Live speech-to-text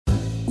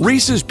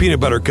Reese's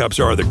peanut butter cups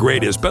are the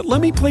greatest, but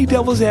let me play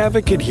devil's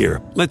advocate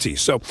here. Let's see.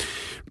 So,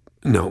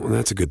 no,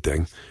 that's a good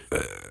thing.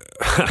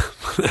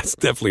 That's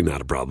definitely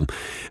not a problem.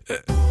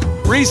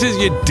 Reese's,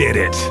 you did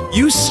it.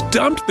 You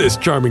stumped this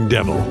charming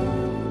devil.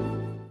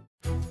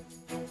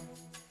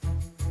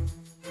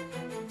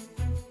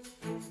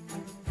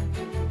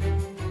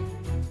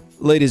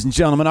 Ladies and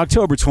gentlemen,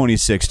 October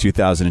 26,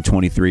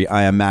 2023,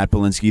 I am Matt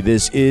Belinsky.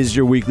 This is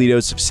your weekly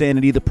dose of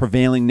sanity, the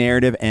prevailing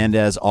narrative, and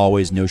as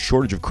always, no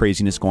shortage of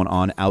craziness going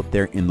on out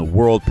there in the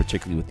world,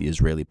 particularly with the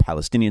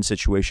Israeli-Palestinian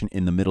situation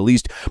in the Middle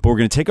East. But we're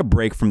going to take a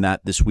break from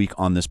that this week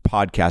on this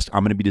podcast.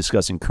 I'm going to be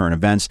discussing current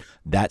events,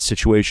 that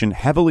situation,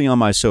 heavily on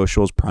my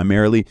socials,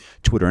 primarily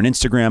Twitter and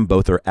Instagram.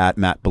 Both are at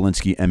Matt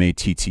Belinsky,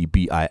 MattBilinsky.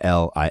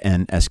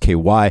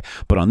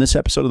 But on this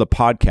episode of the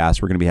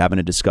podcast, we're going to be having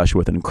a discussion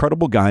with an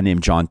incredible guy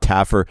named John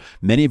Taffer.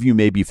 Many of you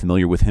may be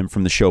familiar with him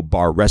from the show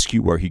Bar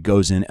Rescue, where he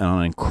goes in on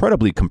an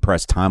incredibly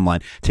compressed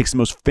timeline, takes the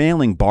most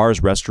failing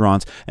bars,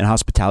 restaurants, and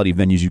hospitality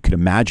venues you could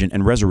imagine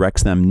and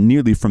resurrects them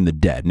nearly from the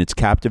dead. And it's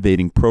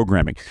captivating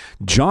programming.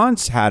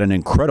 John's had an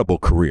incredible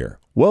career.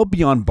 Well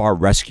beyond Bar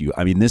Rescue.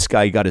 I mean, this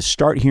guy got his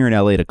start here in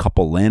LA at a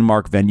couple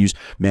landmark venues,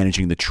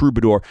 managing the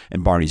Troubadour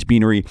and Barney's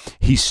Beanery.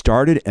 He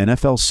started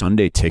NFL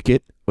Sunday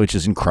Ticket, which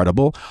is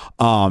incredible.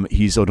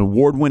 He's an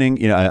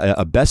award-winning,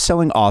 a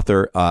best-selling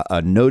author,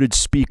 a noted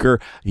speaker.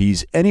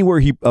 He's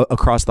anywhere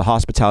across the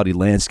hospitality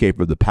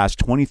landscape of the past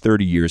 20,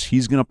 30 years,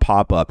 he's going to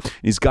pop up.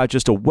 He's got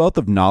just a wealth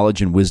of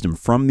knowledge and wisdom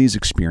from these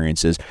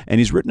experiences, and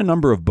he's written a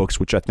number of books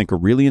which I think are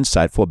really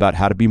insightful about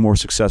how to be more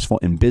successful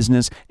in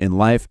business, in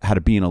life, how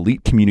to be an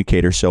elite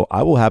communicator. So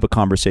I will have a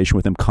conversation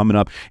with him coming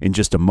up in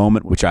just a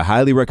moment, which I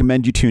highly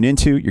recommend you tune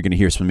into. You're going to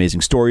hear some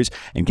amazing stories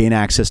and gain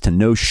access to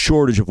no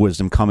shortage of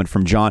wisdom coming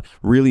from John.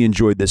 Really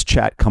enjoyed this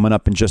chat. Coming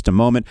up in just a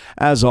moment.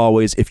 As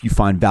always, if you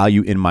find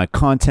value in my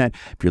content,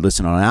 if you're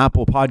listening on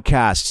Apple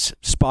Podcasts,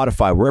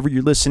 Spotify, wherever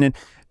you're listening,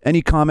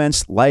 any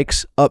comments,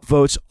 likes,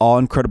 upvotes, all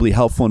incredibly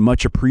helpful and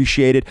much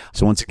appreciated.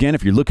 So once again,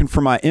 if you're looking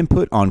for my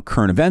input on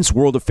current events,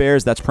 world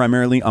affairs, that's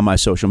primarily on my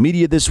social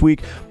media this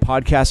week.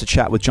 Podcast, a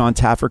chat with John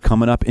Taffer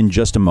coming up in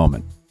just a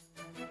moment.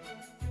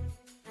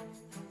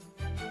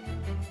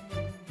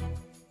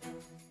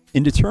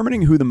 In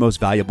determining who the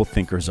most valuable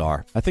thinkers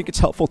are, I think it's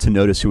helpful to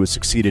notice who has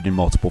succeeded in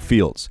multiple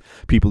fields,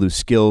 people whose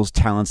skills,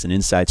 talents, and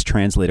insights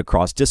translate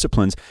across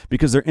disciplines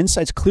because their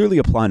insights clearly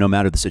apply no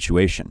matter the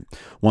situation.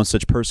 One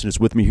such person is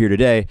with me here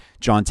today,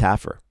 John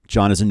Taffer.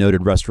 John is a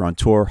noted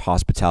restaurateur,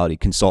 hospitality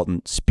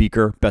consultant,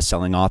 speaker,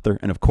 best-selling author,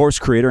 and of course,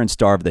 creator and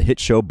star of the hit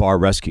show Bar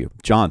Rescue.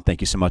 John,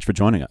 thank you so much for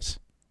joining us.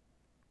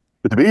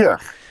 Good to be here.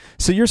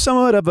 So you're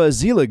somewhat of a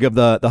Zelig of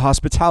the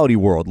hospitality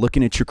world.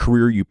 Looking at your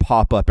career, you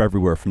pop up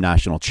everywhere from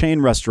national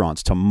chain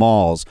restaurants to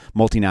malls,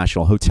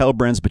 multinational hotel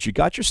brands, but you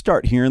got your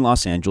start here in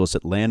Los Angeles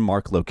at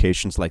landmark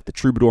locations like the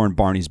Troubadour and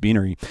Barney's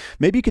Beanery.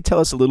 Maybe you could tell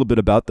us a little bit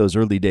about those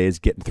early days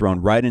getting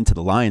thrown right into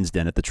the lion's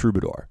den at the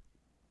Troubadour.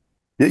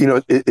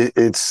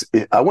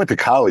 I went to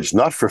college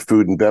not for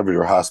food and beverage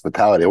or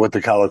hospitality. I went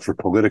to college for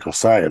political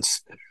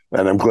science.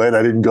 And I'm glad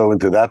I didn't go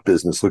into that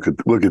business. Look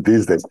at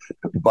these days.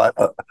 But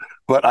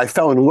I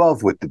fell in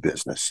love with the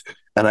business,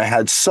 and I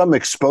had some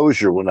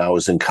exposure when I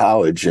was in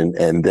college,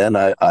 and then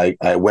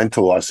I went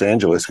to Los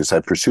Angeles because I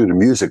pursued a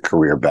music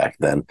career back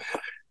then.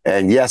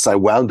 And yes, I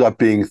wound up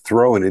being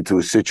thrown into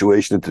a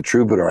situation at the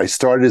Troubadour. I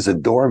started as a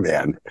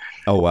doorman.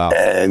 Oh, wow.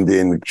 And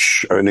in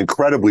an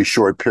incredibly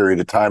short period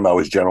of time, I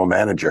was general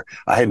manager.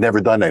 I had never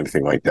done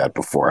anything like that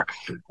before.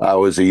 I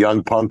was a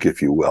young punk,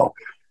 if you will.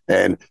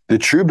 And the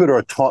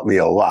Troubadour taught me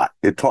a lot.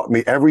 It taught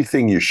me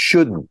everything you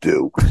shouldn't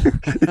do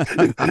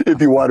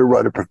if you want to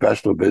run a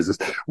professional business.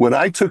 When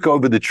I took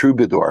over the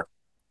Troubadour,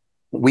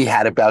 we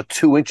had about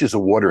 2 inches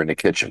of water in the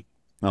kitchen.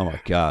 Oh, my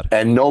God.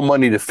 And no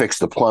money to fix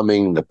the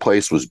plumbing. The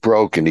place was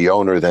broke. And the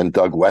owner, then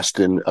Doug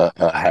Weston,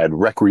 had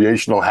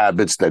recreational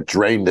habits that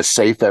drained the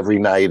safe every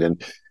night.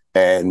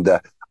 And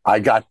I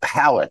got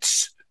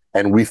pallets,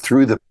 and we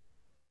threw the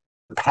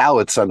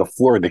pallets on the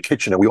floor in the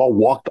kitchen, and we all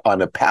walked on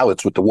the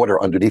pallets with the water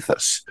underneath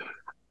us,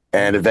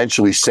 and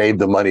eventually saved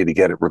the money to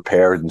get it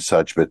repaired and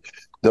such. But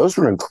those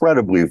were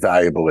incredibly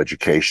valuable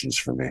educations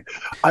for me.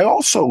 I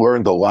also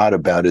learned a lot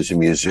about as a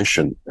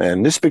musician,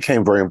 and this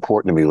became very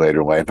important to me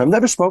later in life. I've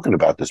never spoken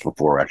about this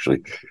before,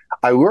 actually.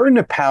 I learned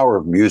the power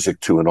of music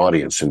to an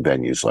audience in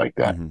venues like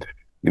that.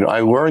 Mm-hmm.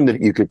 I learned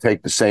that you could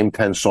take the same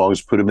 10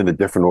 songs, put them in a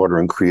different order,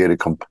 and create a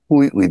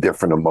completely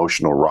different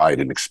emotional ride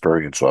and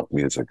experience off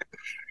music.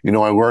 I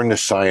learned the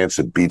science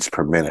of beats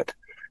per minute,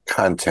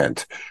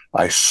 content.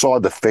 I saw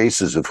the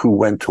faces of who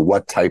went to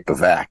what type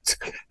of act,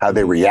 how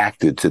they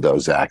reacted to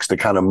those acts, the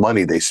kind of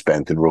money they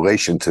spent in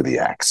relation to the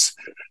acts.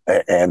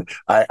 And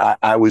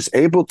I was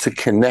able to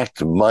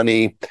connect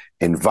money,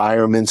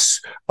 environments,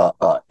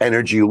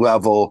 energy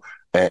level,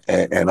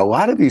 and a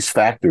lot of these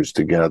factors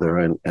together.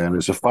 And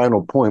as a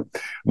final point,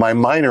 my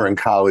minor in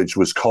college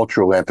was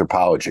cultural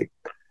anthropology.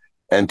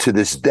 And to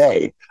this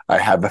day, I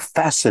have a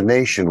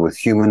fascination with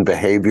human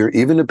behavior,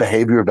 even the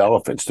behavior of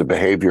elephants, the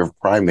behavior of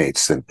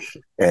primates. And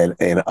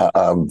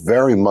I'm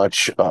very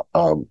much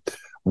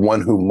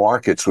one who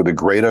markets with a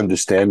great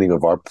understanding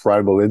of our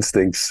primal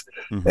instincts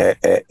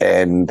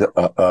and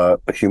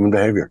human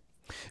behavior.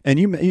 And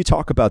you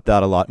talk about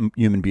that a lot,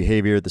 human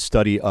behavior, the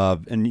study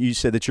of, and you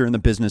say that you're in the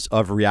business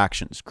of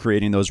reactions,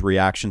 creating those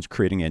reactions,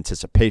 creating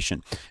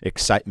anticipation,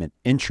 excitement,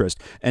 interest.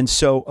 And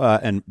so,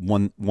 and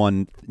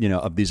one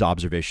of these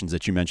observations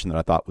that you mentioned that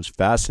I thought was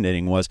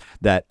fascinating was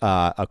that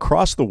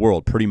across the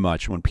world, pretty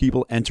much, when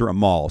people enter a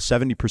mall,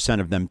 70%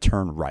 of them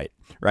turn right.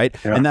 Right.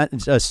 Yeah. And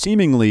that's a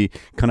seemingly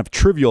kind of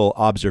trivial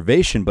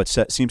observation, but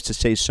seems to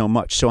say so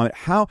much. So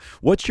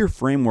what's your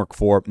framework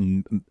for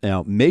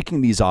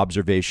making these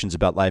observations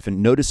about life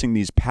and noticing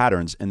these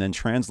patterns and then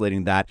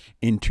translating that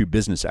into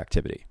business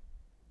activity?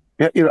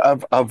 Yeah,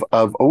 I've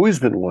always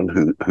been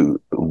one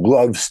who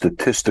loves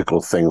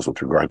statistical things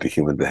with regard to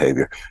human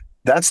behavior.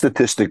 That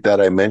statistic that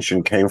I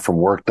mentioned came from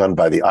work done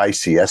by the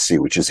ICSC,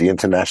 which is the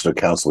International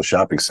Council of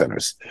Shopping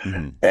Centers.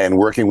 And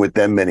working with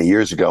them many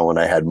years ago when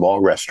I had mall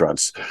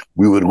restaurants,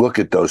 we would look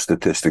at those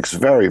statistics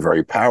very,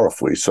 very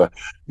powerfully. So,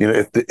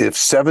 if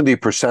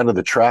 70% of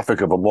the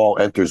traffic of a mall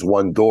enters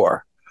one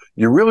door,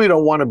 you really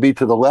don't want to be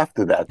to the left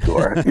of that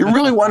door. You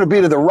really want to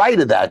be to the right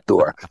of that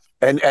door.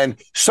 And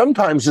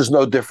sometimes there's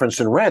no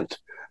difference in rent.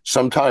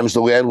 Sometimes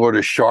the landlord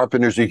is sharp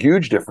and there's a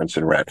huge difference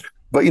in rent.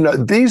 But,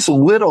 these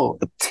little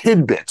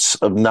tidbits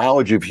of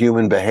knowledge of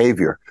human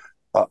behavior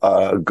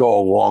go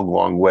a long,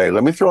 long way.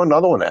 Let me throw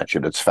another one at you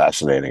that's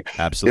fascinating.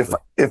 Absolutely.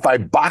 If I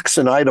box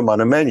an item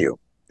on a menu,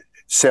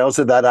 sales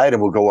of that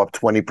item will go up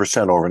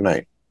 20%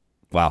 overnight.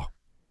 Wow.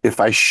 If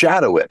I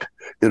shadow it,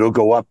 it'll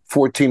go up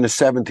 14 to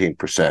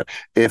 17%.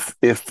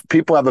 If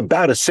people have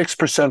about a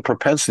 6%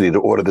 propensity to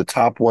order the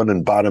top one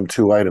and bottom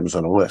two items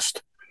on a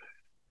list.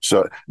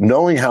 So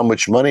knowing how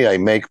much money I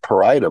make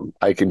per item,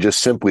 I can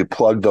just simply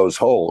plug those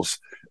holes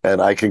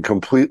and I can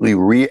completely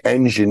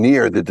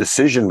re-engineer the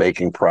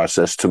decision-making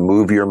process to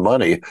move your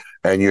money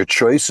and your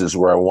choices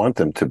where I want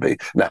them to be.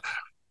 Now,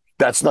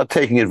 that's not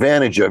taking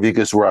advantage of you,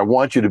 because where I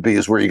want you to be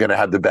is where you're going to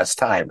have the best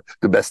time,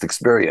 the best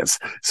experience.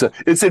 So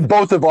it's in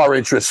both of our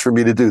interests for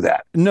me to do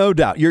that. No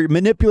doubt. You're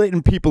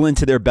manipulating people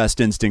into their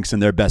best instincts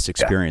and their best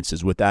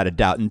experiences, without a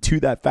doubt. And to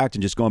that fact,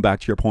 and just going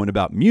back to your point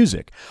about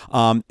music,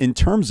 in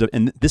terms of,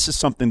 and this is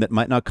something that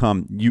might not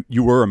come,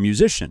 you were a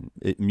musician.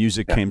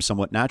 Music came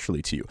somewhat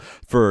naturally to you.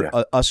 For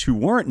us who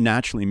weren't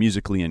naturally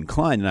musically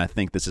inclined, and I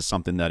think this is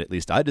something that at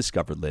least I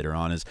discovered later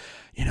on, is,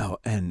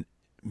 and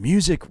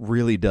music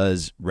really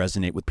does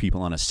resonate with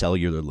people on a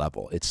cellular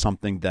level. It's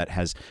something that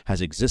has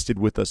existed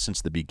with us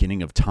since the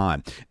beginning of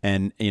time,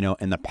 and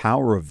and the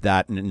power of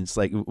that. And it's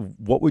like,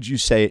 what would you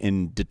say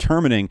in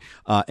determining,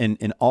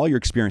 in all your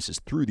experiences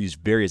through these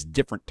various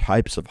different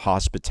types of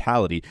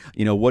hospitality?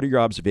 What are your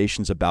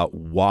observations about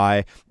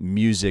why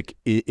music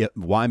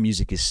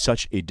is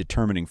such a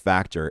determining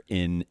factor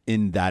in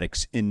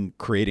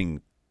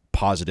creating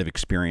positive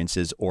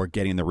experiences or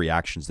getting the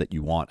reactions that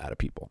you want out of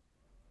people?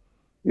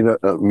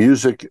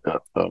 Music,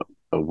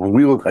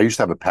 I used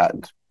to have a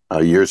patent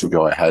years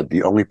ago. I had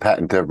the only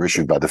patent ever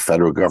issued by the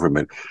federal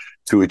government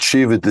to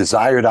achieve a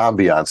desired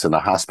ambiance in a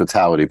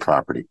hospitality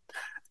property.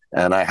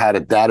 And I had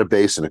a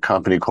database in a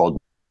company called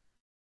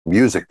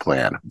Music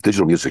Plan.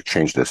 Digital Music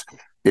changed this.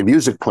 In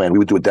Music Plan, we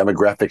would do a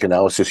demographic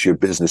analysis of your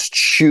business,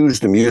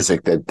 choose the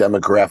music that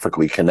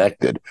demographically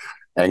connected,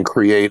 and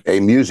create a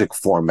music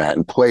format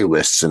and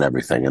playlists and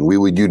everything. And we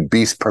would use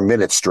beats per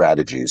minute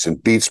strategies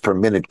and beats per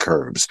minute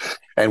curves.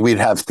 And we'd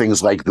have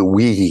things like the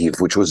weave,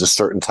 which was a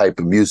certain type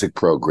of music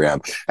program,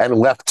 and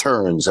left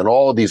turns and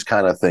all of these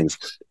kind of things.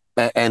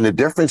 And the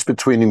difference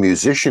between the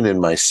musician and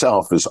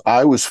myself is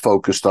I was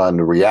focused on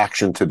the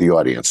reaction to the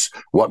audience.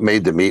 What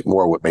made them eat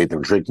more, what made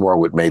them drink more,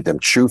 what made them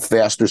chew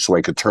faster so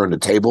I could turn the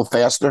table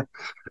faster.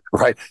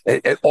 Right.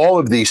 And all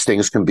of these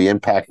things can be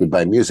impacted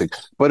by music.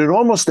 But in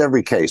almost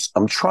every case,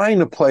 I'm trying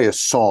to play a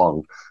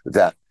song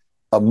that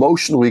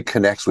emotionally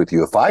connects with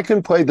you. If I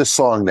can play the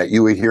song that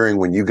you were hearing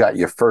when you got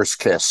your first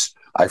kiss,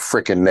 I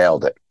freaking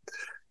nailed it.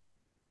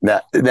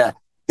 Now,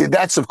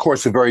 that's, of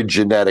course, a very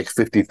genetic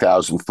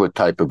 50,000-foot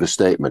type of a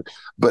statement.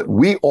 But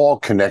we all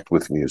connect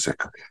with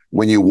music.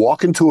 When you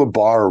walk into a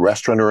bar, a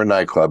restaurant, or a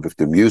nightclub, if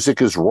the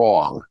music is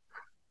wrong,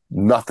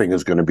 nothing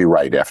is going to be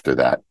right after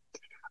that.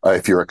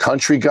 If you're a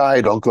country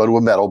guy, don't go to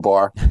a metal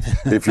bar.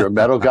 If you're a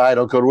metal guy,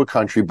 don't go to a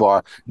country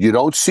bar. You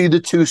don't see the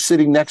two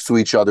sitting next to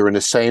each other in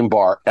the same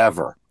bar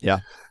ever. Yeah.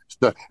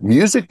 So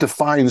music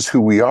defines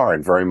who we are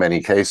in very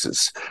many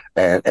cases,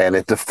 and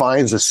it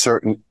defines a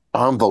certain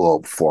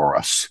envelope for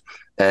us.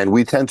 And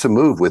we tend to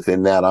move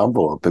within that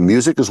envelope. And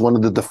music is one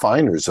of the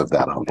definers of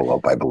that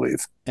envelope, I believe.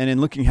 And in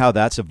looking how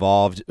that's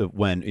evolved,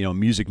 when,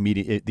 music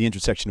media, the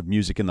intersection of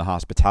music in the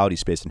hospitality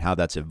space and how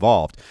that's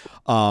evolved,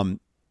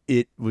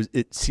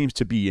 it seems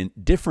to be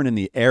different in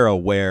the era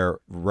where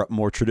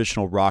more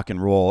traditional rock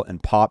and roll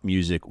and pop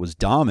music was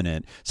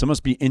dominant. So it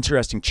must be an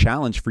interesting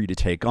challenge for you to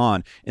take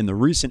on in the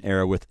recent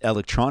era with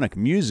electronic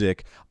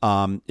music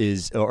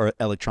or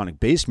electronic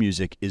based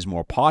music is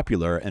more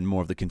popular and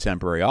more of the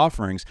contemporary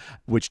offerings,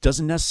 which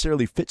doesn't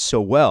necessarily fit so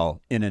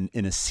well in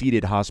a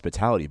seated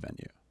hospitality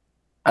venue.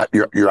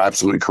 You're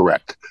absolutely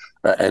correct.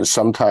 And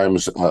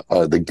sometimes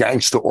the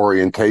gangster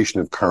orientation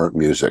of current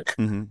music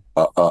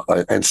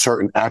and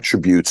certain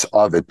attributes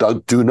of it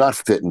do not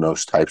fit in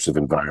those types of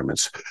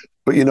environments.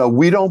 But,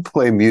 we don't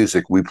play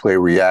music. We play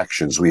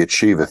reactions. We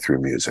achieve it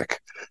through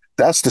music.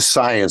 That's the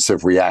science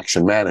of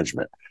reaction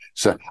management.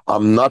 So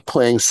I'm not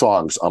playing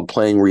songs. I'm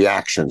playing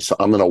reactions. So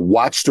I'm going to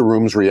watch the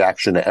room's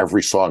reaction to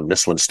every song.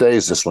 This one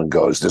stays. This one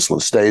goes. This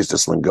one stays.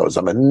 This one goes.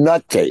 I'm a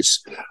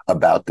nutcase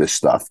about this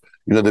stuff.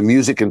 The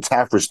music in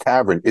Taffer's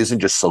Tavern isn't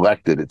just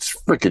selected, it's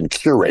freaking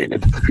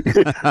curated.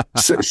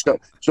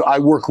 So I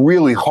work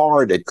really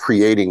hard at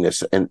creating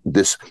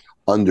this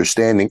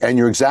understanding. And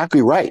you're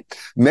exactly right.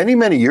 Many,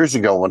 many years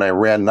ago when I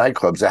ran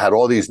nightclubs, I had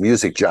all these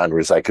music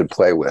genres I could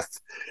play with,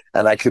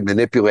 and I could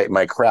manipulate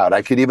my crowd.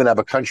 I could even have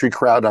a country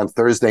crowd on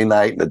Thursday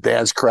night and a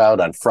dance crowd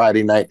on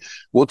Friday night.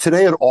 Well,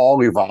 today it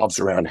all evolves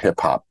around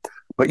hip hop.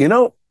 But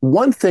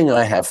one thing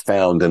I have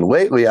found, and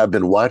lately I've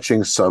been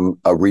watching some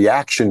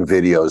reaction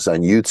videos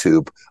on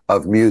YouTube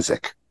of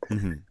music.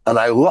 And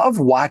I love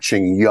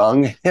watching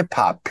young hip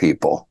hop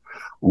people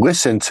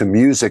listen to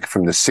music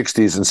from the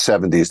 60s and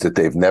 70s that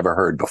they've never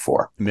heard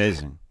before.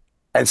 Amazing.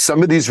 And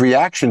some of these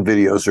reaction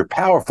videos are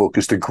powerful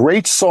because the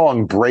great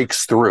song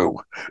breaks through.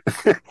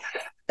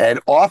 And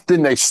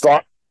often they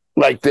start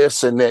like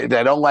this, and they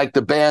don't like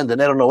the band, and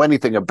they don't know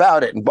anything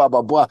about it, and blah,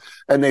 blah, blah.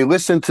 And they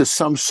listen to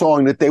some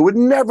song that they would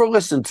never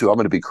listen to. I'm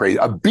going to be crazy.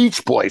 A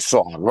Beach Boys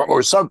song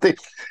or something.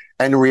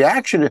 And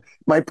reaction,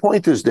 my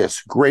point is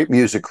this: great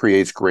music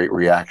creates great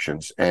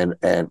reactions. And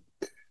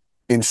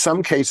in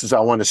some cases,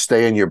 I want to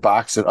stay in your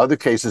box. In other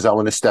cases, I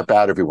want to step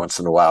out every once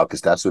in a while because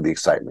that's where the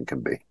excitement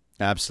can be.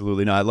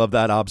 Absolutely. No, I love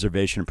that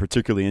observation.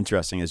 Particularly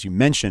interesting, as you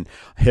mentioned,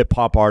 hip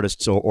hop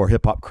artists or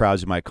hip hop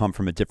crowds who might come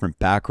from a different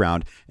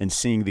background, and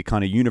seeing the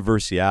kind of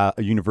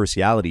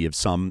universality of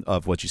some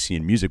of what you see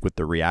in music with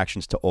the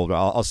reactions to older.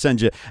 I'll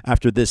send you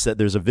after this that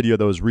there's a video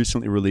that was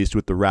recently released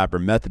with the rapper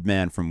Method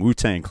Man from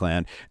Wu-Tang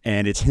Clan,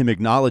 and it's him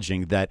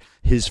acknowledging that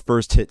his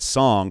first hit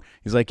song,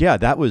 he's like, yeah,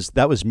 that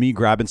was me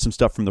grabbing some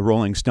stuff from the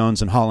Rolling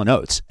Stones and Hall &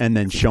 Oates, and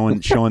then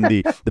showing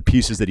the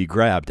pieces that he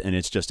grabbed, and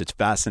it's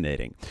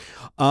fascinating.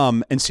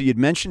 And so you'd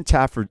mentioned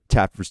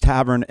Taffer's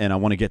Tavern, and I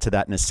want to get to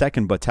that in a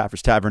second, but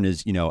Taffer's Tavern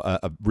is,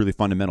 a really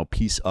fundamental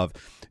piece of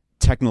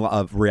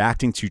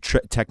reacting to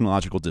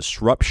technological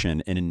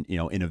disruption and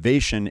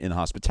innovation in the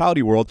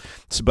hospitality world.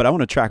 So, but I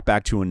want to track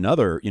back to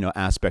another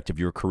aspect of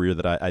your career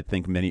that I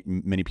think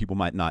many people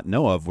might not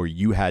know of, where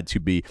you had to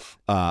be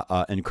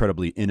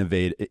incredibly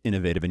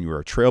innovative, and you were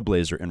a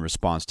trailblazer in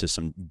response to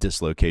some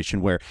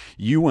dislocation. Where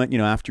you went,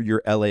 after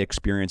your LA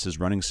experiences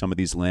running some of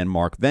these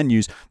landmark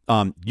venues,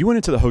 you went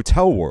into the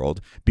hotel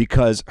world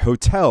because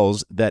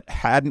hotels that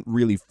hadn't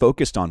really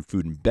focused on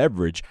food and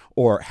beverage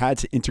or had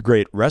to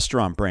integrate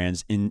restaurant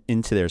brands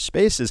into their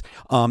spaces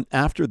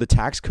after the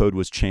tax code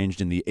was changed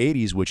in the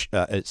 80s, which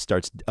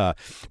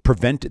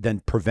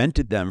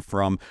prevented them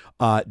from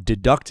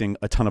deducting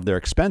a ton of their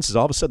expenses.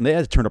 All of a sudden, they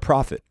had to turn a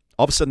profit.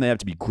 All of a sudden, they have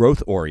to be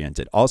growth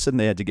oriented. All of a sudden,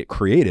 they had to get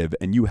creative,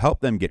 and you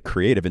helped them get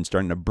creative in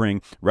starting to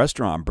bring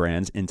restaurant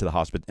brands into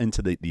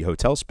the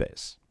hotel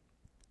space.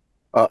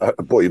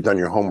 Boy, you've done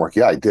your homework.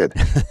 Yeah, I did.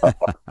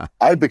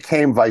 I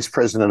became vice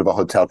president of a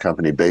hotel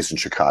company based in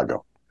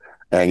Chicago.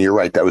 And you're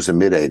right, that was the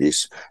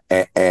mid-'80s.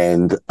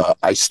 And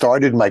I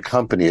started my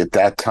company at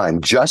that time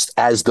just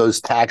as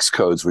those tax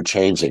codes were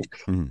changing.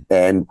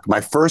 And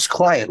my first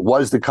client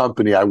was the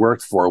company I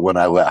worked for when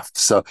I left.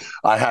 So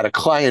I had a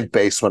client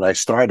base when I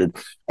started.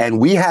 And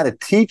we had to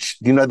teach,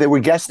 they were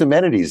guest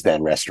amenities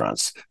then,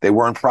 restaurants. They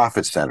weren't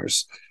profit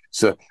centers.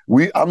 So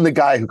I'm the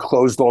guy who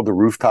closed all the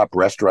rooftop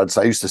restaurants.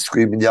 I used to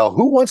scream and yell,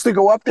 "Who wants to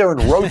go up there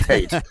and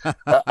rotate?"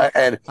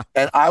 and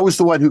I was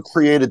the one who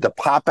created the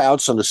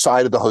pop-outs on the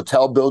side of the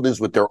hotel buildings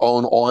with their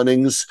own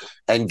awnings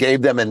and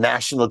gave them a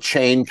national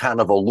chain kind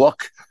of a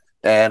look.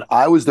 And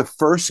I was the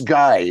first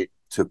guy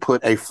to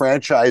put a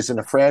franchise in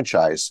a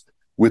franchise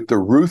with the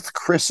Ruth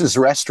Chris's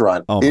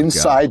restaurant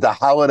inside the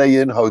Holiday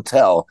Inn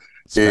Hotel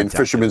in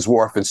Fisherman's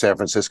Wharf in San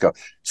Francisco.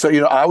 So,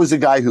 I was the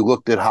guy who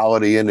looked at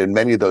Holiday Inn and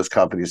many of those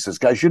companies says,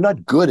 guys, you're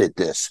not good at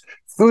this.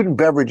 Food and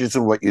beverage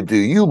isn't what you do.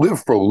 You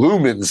live for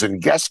lumens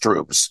and guest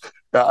rooms,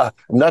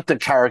 not the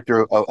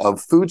character of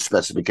food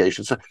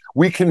specifications. So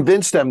we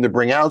convinced them to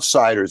bring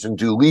outsiders and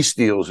do lease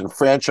deals and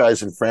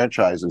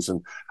franchises.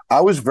 And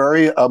I was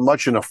very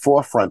much in the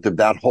forefront of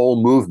that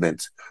whole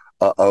movement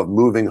of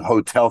moving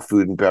hotel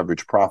food and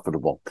beverage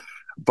profitable.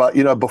 But,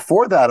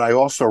 before that, I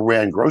also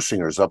ran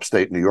Grossinger's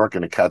upstate New York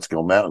in the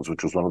Catskill Mountains,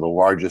 which was one of the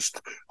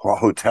largest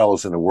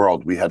hotels in the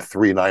world. We had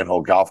 3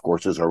 9-hole golf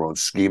courses, our own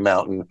ski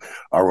mountain,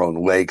 our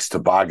own lakes,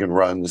 toboggan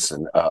runs,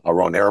 and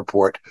our own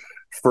airport,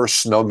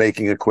 first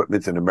snowmaking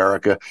equipment in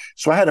America.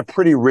 So I had a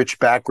pretty rich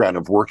background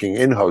of working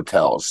in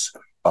hotels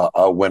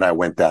when I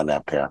went down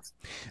that path.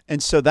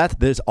 And so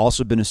there's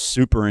also been a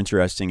super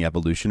interesting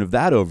evolution of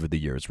that over the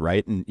years,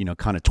 right? And,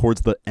 kind of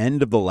towards the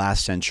end of the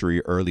last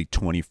century, early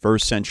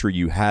 21st century,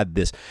 you had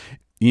this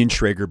Ian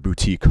Schrager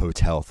boutique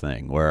hotel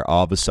thing where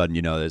all of a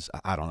sudden, there's,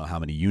 I don't know how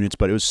many units,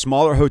 but it was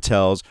smaller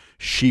hotels,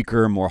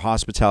 chicer, more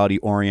hospitality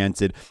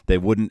oriented. They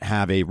wouldn't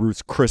have a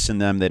Ruth's Chris in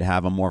them. They'd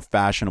have a more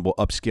fashionable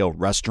upscale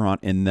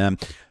restaurant in them.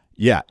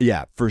 Yeah,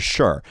 for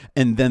sure.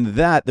 And then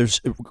there's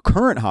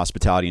current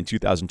hospitality in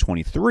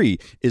 2023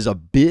 is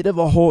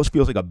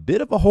feels like a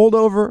bit of a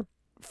holdover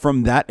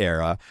from that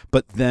era,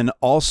 but then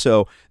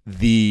also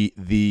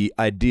the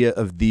idea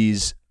of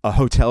these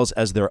hotels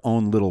as their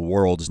own little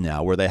worlds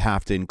now, where they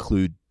have to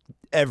include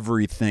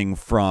everything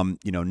from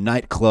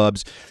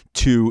nightclubs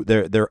to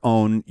their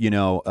own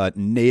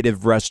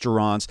native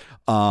restaurants.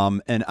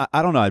 And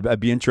I don't know. I'd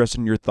be interested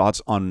in your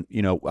thoughts on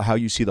how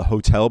you see the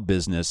hotel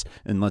business,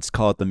 and let's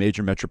call it the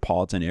major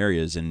metropolitan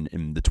areas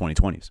in the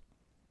 2020s.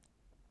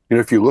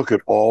 If you look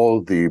at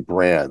all the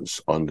brands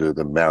under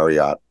the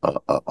Marriott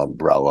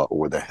umbrella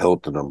or the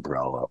Hilton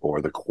umbrella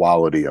or the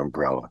Quality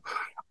umbrella,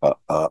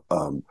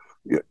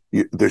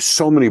 there's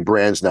so many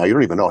brands now, you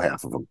don't even know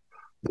half of them.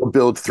 They'll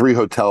build 3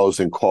 hotels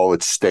and call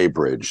it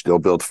Staybridge. They'll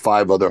build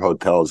 5 other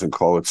hotels and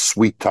call it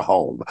Suite to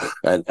Home.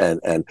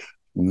 And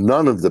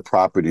none of the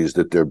properties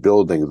that they're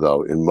building,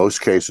 though, in most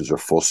cases are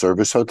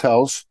full-service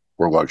hotels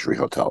or luxury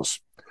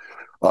hotels.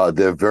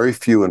 They're very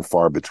few and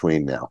far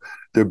between now.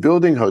 They're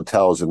building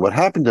hotels, and what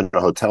happened in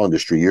the hotel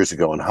industry years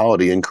ago, and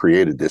Holiday Inn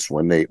created this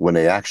when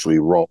they actually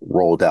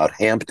rolled out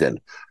Hampton,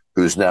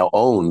 who's now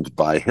owned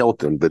by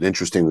Hilton, but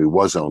interestingly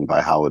was owned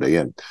by Holiday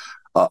Inn.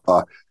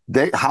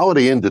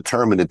 Holiday Inn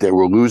determined that they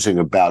were losing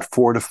about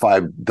 $4 to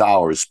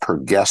 $5 per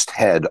guest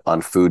head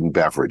on food and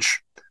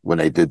beverage when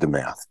they did the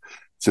math.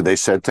 So they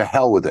said, to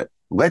hell with it.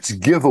 Let's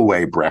give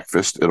away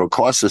breakfast. It'll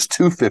cost us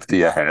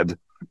 $2.50 a head.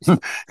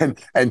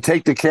 and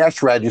take the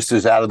cash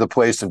registers out of the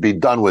place and be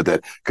done with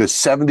it, because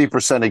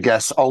 70% of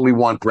guests only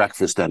want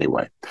breakfast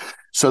anyway.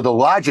 So the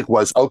logic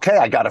was, okay,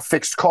 I got a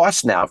fixed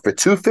cost now for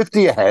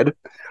 $2.50 a head.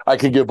 I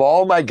can give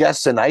all my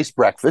guests a nice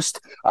breakfast.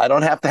 I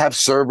don't have to have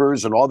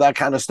servers and all that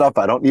kind of stuff.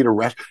 I don't need a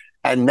rest.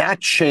 And that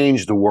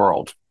changed the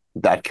world.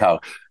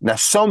 Now,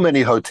 so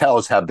many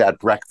hotels have that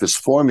breakfast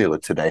formula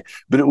today,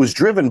 but it was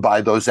driven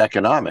by those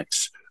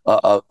economics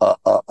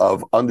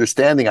of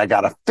understanding I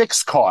got a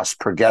fixed cost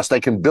per guest. I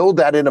can build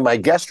that into my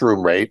guest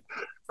room rate,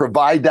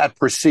 provide that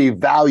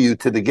perceived value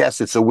to the guests.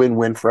 It's a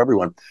win-win for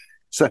everyone.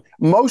 So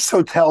most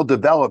hotel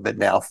development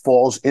now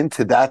falls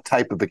into that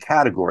type of a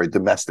category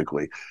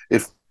domestically.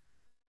 It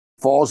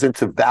falls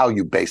into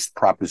value-based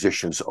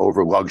propositions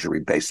over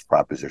luxury-based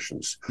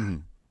propositions.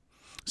 Mm.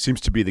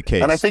 Seems to be the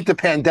case. And I think the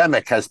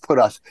pandemic has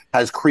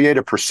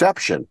created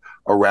perception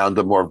around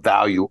a more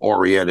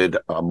value-oriented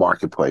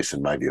marketplace,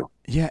 in my view.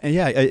 Yeah,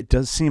 it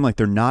does seem like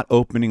they're not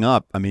opening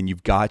up. I mean,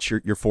 you've got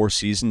your Four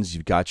Seasons,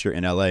 you've got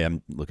in LA.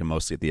 I'm looking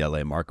mostly at the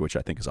LA market, which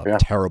I think is a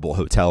terrible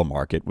hotel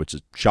market, which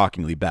is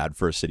shockingly bad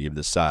for a city of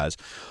this size.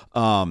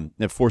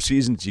 At Four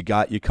Seasons, you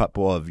got your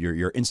couple of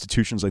your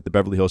institutions like the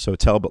Beverly Hills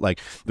Hotel, but like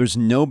there's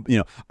no,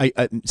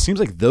 it seems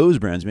like those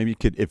brands, maybe you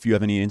could, if you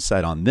have any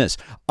insight on this,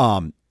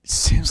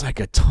 seems like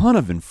a ton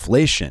of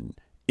inflation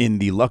in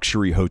the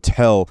luxury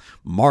hotel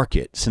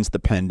market since the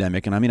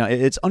pandemic. And I mean,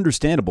 it's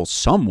understandable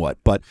somewhat,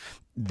 but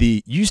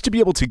used to be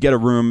able to get a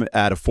room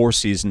at a Four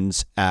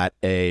Seasons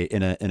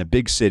in a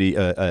big city,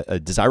 a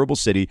desirable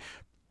city.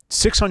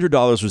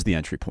 $600 was the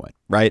entry point,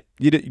 right?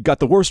 You got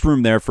the worst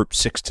room there for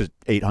 $600 to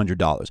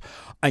 $800.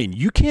 I mean,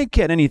 you can't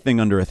get anything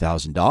under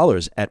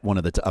 $1,000 at one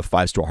of the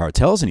 5-star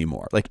hotels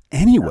anymore, like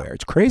anywhere. Yeah.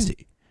 It's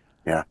crazy.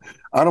 Yeah,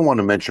 I don't want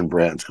to mention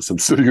brands because I'm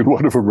sitting in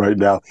one of them right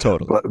now.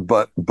 Totally.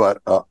 But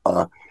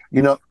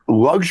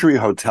luxury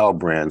hotel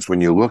brands,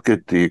 when you look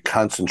at the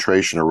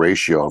concentration or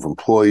ratio of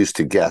employees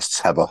to guests,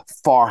 have a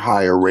far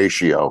higher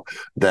ratio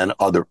than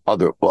other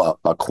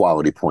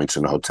quality points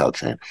in a hotel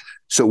chain.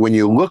 So when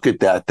you look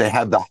at that, they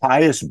have the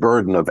highest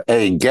burden of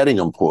A, getting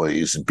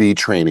employees, B,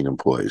 training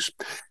employees.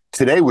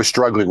 Today, we're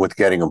struggling with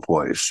getting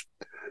employees.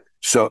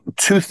 So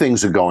 2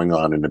 things are going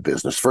on in the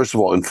business. First of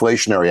all,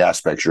 inflationary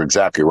aspects, you're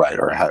exactly right,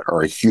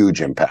 are a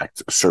huge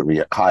impact,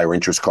 certainly higher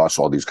interest costs,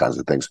 all these kinds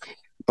of things.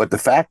 But the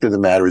fact of the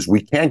matter is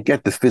we can't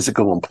get the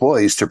physical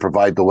employees to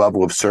provide the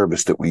level of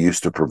service that we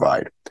used to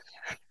provide.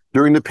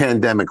 During the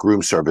pandemic,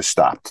 room service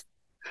stopped.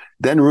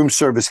 Then room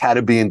service had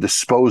to be in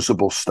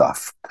disposable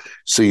stuff.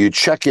 So you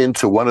check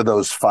into one of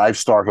those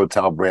 5-star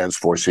hotel brands,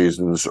 Four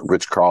Seasons,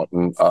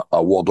 Ritz-Carlton,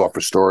 Waldorf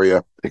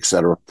Astoria, et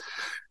cetera.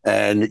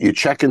 And you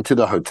check into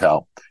the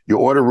hotel, you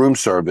order room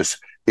service,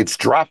 it's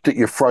dropped at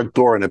your front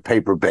door in a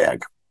paper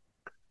bag.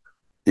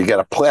 You got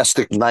a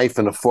plastic knife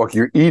and a fork.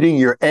 You're eating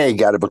your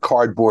egg out of a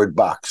cardboard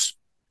box.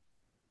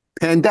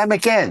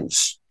 Pandemic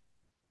ends.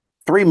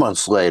 3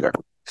 months later,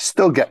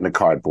 still getting a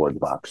cardboard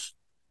box.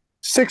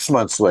 6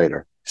 months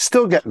later,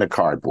 still getting a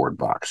cardboard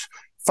box.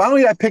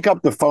 Finally, I pick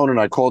up the phone and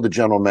I call the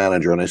general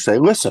manager and I say,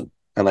 listen,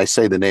 and I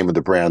say the name of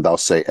the brand. I'll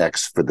say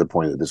X for the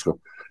point of this.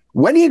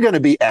 When are you going to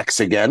be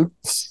X again?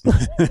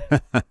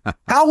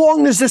 How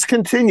long does this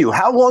continue?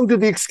 How long do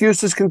the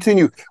excuses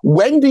continue?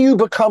 When do you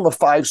become a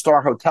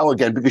 5-star hotel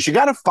again? Because you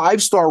got a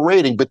 5-star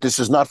rating, but this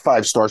is not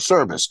 5-star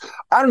service.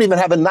 I don't even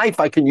have a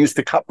knife I can use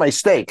to cut my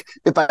steak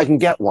if I can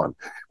get one,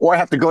 or I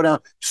have to go down.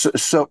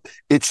 So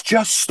it's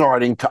just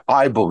starting to,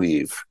 I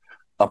believe,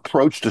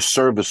 approach the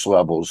service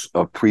levels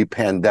of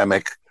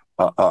pre-pandemic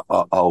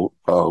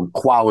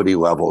quality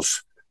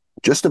levels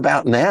just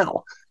about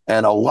now.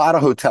 And a lot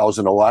of hotels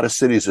in a lot of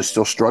cities are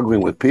still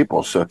struggling with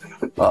people. So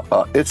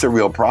it's a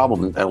real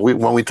problem. And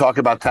when we talk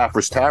about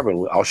Taffer's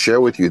Tavern, I'll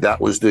share with you, that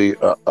was the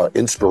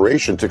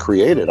inspiration to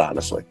create it,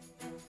 honestly.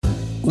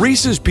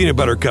 Reese's peanut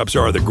butter cups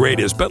are the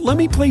greatest, but let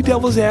me play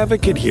devil's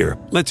advocate here.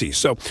 Let's see.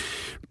 So,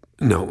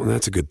 no,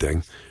 that's a good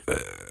thing.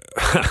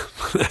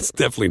 That's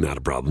definitely not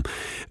a problem.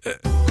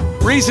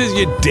 Reese's,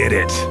 you did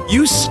it.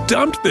 You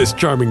stumped this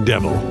charming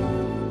devil.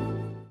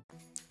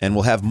 And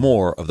we'll have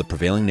more of the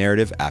prevailing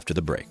narrative after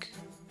the break.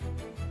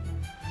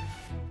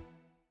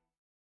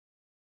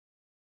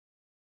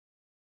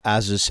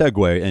 As a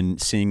segue,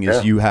 and seeing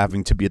as you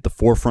having to be at the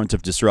forefront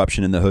of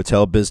disruption in the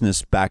hotel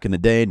business back in the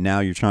day, now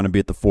you're trying to be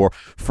at the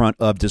forefront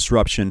of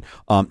disruption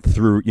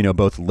through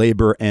both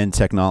labor and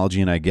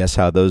technology, and I guess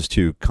how those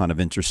two kind of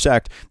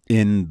intersect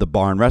in the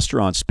bar and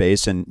restaurant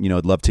space. And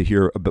I'd love to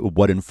hear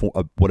what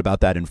about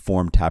that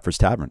informed Taffer's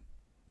Tavern.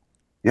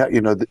 Yeah,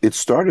 it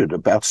started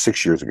about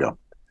 6 years ago.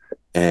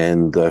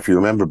 And if you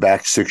remember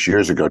back 6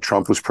 years ago,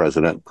 Trump was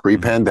president,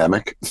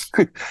 pre-pandemic,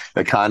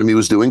 economy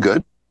was doing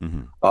good.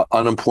 Mm-hmm.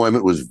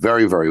 Unemployment was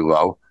very, very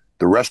low.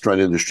 The restaurant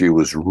industry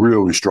was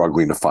really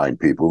struggling to find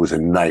people. It was a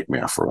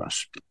nightmare for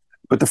us.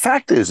 But the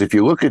fact is, if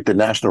you look at the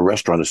National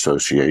Restaurant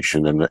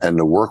Association and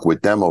the work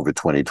with them over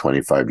 20,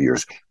 25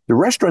 years, the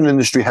restaurant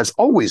industry has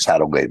always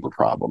had a labor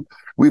problem.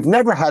 We've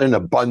never had an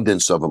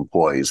abundance of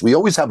employees. We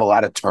always have a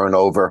lot of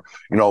turnover,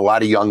 a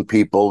lot of young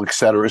people, et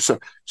cetera. So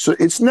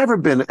it's never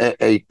been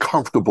a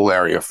comfortable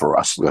area for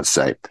us, let's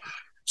say.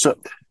 So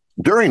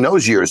during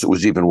those years, it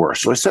was even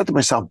worse. So I said to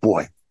myself,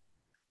 boy,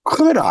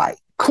 could I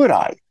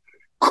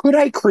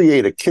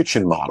create a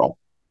kitchen model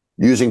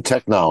using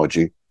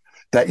technology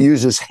that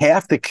uses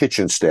half the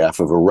kitchen staff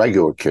of a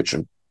regular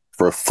kitchen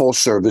for a full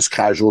service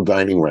casual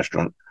dining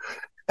restaurant?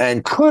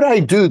 And could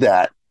I do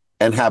that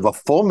and have a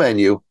full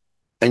menu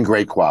and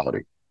great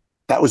quality?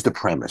 That was the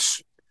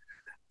premise.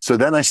 So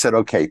then I said,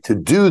 okay, to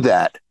do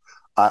that,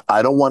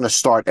 I don't want to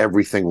start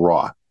everything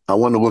raw. I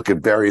want to look at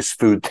various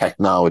food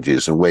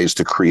technologies and ways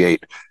to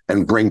create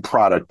and bring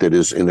product that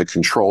is in a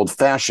controlled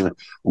fashion,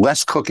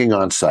 less cooking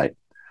on site.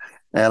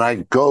 And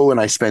I go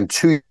and I spend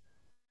 2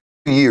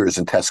 years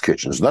in test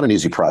kitchens. Not an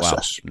easy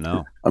process. Wow,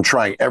 no. I'm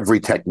trying every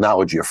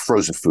technology of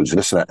frozen foods and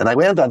this and that. And I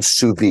land on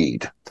sous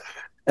vide.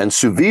 And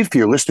sous vide, for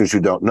your listeners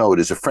who don't know, it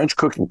is a French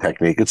cooking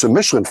technique. It's a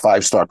Michelin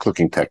 5-star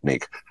cooking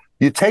technique.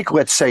 You take,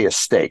 let's say, a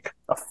steak,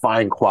 a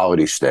fine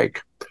quality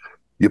steak.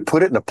 You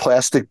put it in a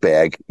plastic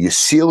bag, you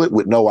seal it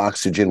with no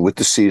oxygen with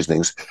the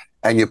seasonings,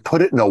 and you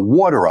put it in a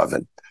water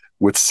oven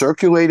with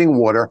circulating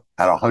water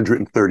at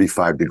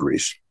 135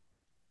 degrees.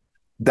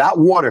 That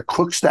water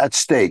cooks that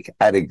steak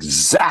at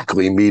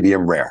exactly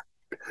medium rare.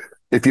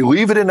 If you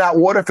leave it in that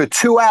water for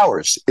 2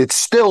 hours, it's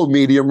still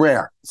medium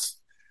rare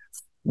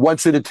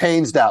once it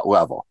attains that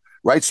level,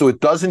 right? So it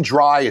doesn't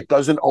dry, it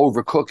doesn't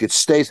overcook, it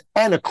stays,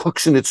 and it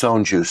cooks in its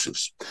own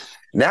juices.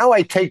 Now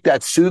I take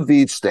that sous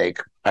vide steak,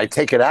 I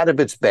take it out of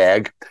its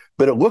bag,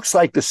 but it looks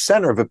like the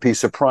center of a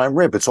piece of prime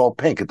rib. It's all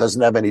pink. It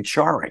doesn't have any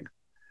charring.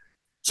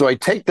 So I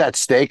take that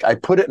steak, I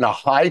put it in a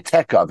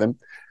high-tech oven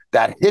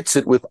that hits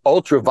it with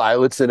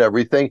ultraviolets and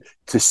everything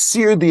to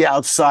sear the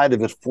outside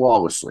of it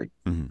flawlessly.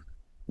 Mm-hmm.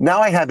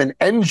 Now I have an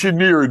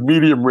engineered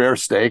medium rare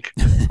steak.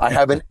 I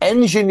have an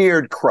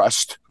engineered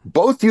crust,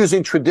 both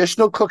using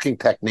traditional cooking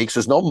techniques.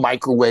 There's no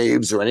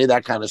microwaves or any of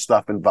that kind of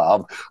stuff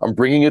involved. I'm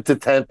bringing it to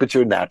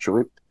temperature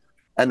naturally.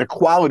 And the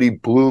quality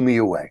blew me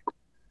away.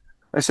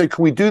 I said,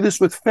 can we do this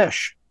with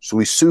fish? So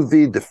we sous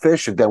vide the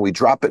fish and then we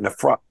drop it in the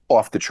front,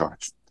 off the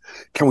charts.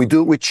 Can we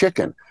do it with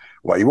chicken?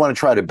 Well, you want to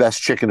try the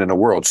best chicken in the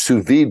world,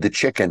 sous vide the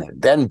chicken,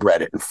 and then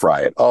bread it and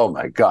fry it. Oh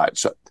my God.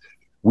 So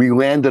we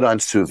landed on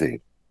sous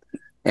vide.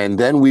 And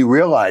then we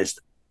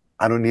realized,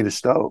 I don't need a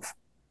stove.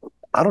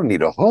 I don't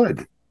need a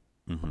hood.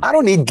 Mm-hmm. I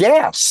don't need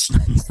gas.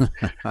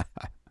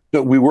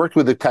 So we worked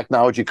with a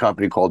technology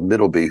company called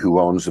Middleby, who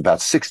owns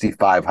about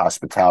 65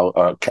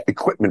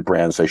 equipment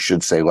brands, I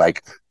should say,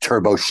 like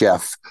Turbo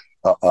Chef,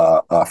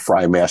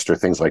 Frymaster,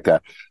 things like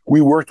that. We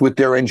worked with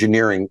their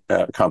engineering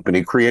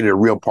company, created a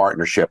real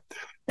partnership.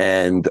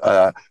 And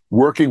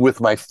working with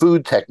my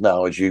food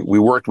technology, we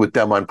worked with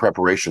them on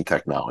preparation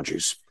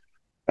technologies.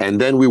 And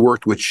then we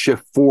worked with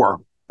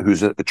Shift4,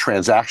 who's a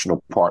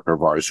transactional partner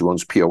of ours, who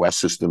owns POS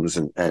systems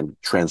and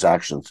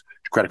transactions,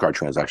 credit card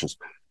transactions.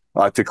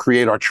 To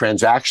create our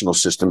transactional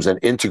systems and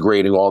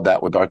integrating all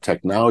that with our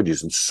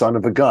technologies. And son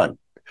of a gun,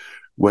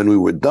 when we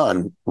were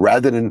done,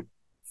 rather than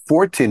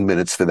 14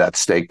 minutes for that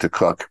steak to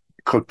cook,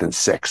 it cooked in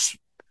 6.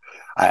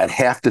 I had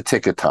half the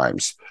ticket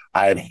times.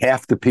 I had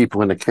half the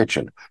people in the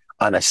kitchen.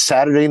 on a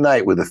Saturday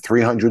night with a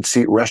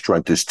 300-seat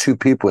restaurant, there's 2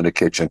 people in the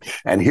kitchen.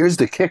 And here's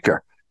the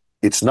kicker.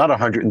 It's not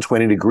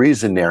 120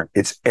 degrees in there.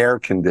 It's air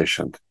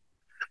conditioned.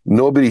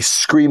 Nobody's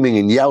screaming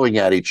and yelling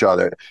at each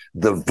other.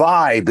 The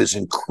vibe is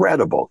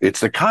incredible.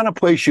 It's the kind of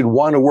place you'd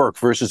want to work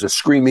versus a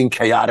screaming,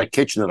 chaotic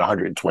kitchen at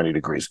 120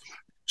 degrees.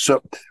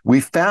 So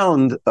we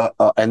found,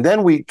 and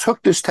then we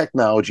took this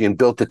technology and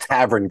built a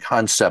tavern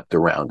concept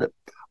around it,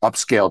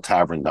 upscale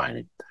tavern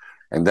dining.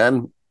 And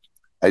then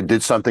I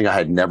did something I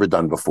had never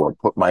done before,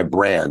 put my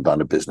brand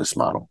on a business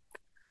model.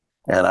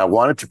 And I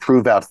wanted to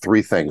prove out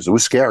 3 things. It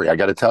was scary, I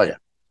got to tell you.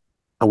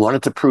 I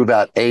wanted to prove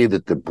out, A,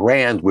 that the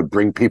brand would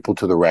bring people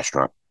to the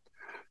restaurant.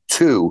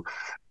 2,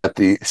 that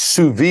the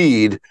sous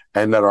vide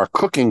and that our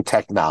cooking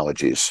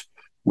technologies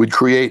would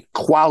create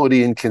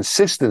quality and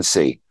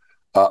consistency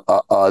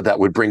that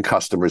would bring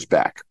customers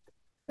back.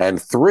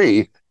 And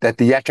 3, that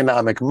the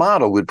economic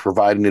model would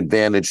provide an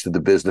advantage to the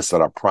business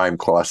that our prime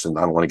costs, and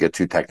I don't want to get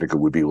too technical,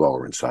 would be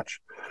lower and such.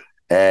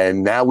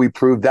 And now we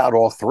proved out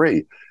all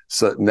 3.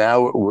 So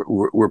now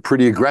we're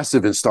pretty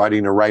aggressive in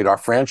starting to write our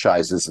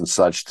franchises and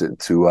such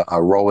to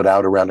roll it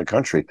out around the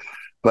country.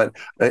 But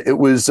it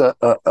was,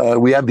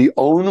 we have the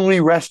only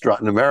restaurant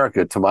in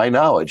America, to my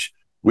knowledge,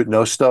 with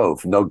no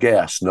stove, no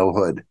gas, no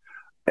hood.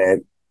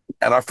 And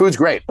our food's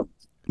great.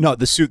 No,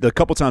 the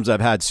couple times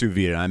I've had sous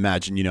vide, and I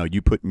imagine,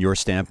 you putting your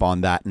stamp on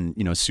that, and,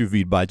 sous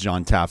vide by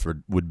John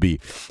Taffer would be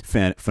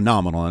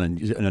phenomenal. And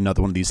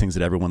another one of these things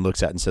that everyone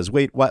looks at and says,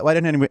 wait, why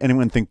didn't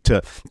anyone think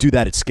to do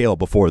that at scale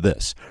before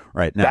this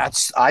right now?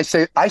 I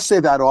say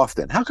that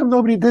often. How come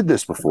nobody did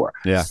this before?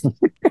 Yeah.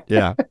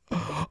 Yeah.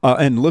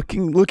 And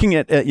looking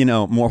at,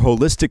 more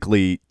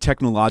holistically,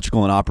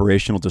 technological and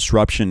operational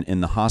disruption in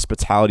the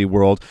hospitality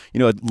world,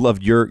 I'd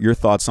love your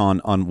thoughts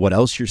on what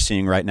else you're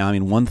seeing right now. I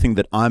mean, one thing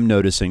that I'm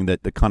noticing that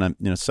kind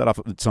of, set off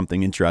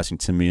something interesting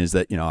to me is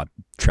that, I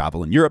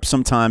travel in Europe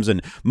sometimes,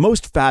 and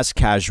most fast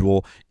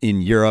casual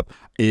in Europe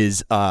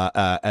is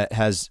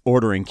has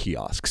ordering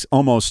kiosks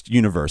almost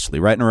universally,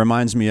 right? And it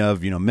reminds me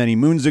of, many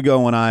moons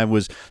ago when I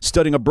was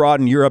studying abroad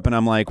in Europe, and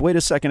I'm like, wait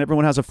a second,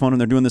 everyone has a phone and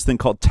they're doing this thing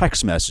called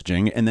text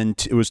messaging. And then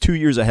it was 2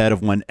 years ahead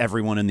of when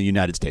everyone in the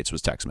United States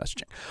was text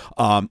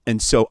messaging.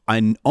 And so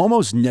I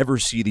almost never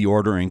see the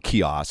ordering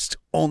kiosks,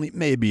 only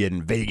maybe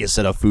in Vegas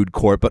at a food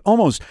court, but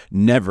almost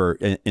never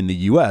in the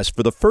U.S.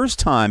 For the first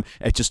time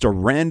at just a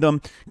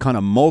random kind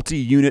of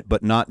multi-unit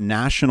but not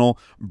national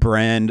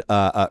brand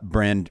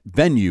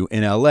venue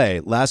in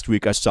L.A. Last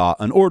week I saw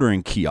an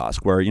ordering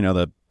kiosk where,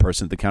 the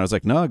person at the counter is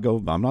like,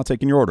 no, I'm not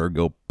taking your order.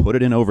 Go put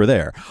it in over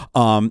there.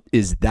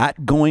 Is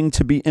that going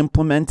to be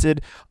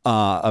implemented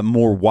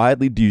more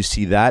widely? Do you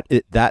see that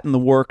in the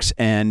works?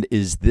 And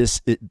is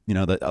this,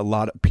 a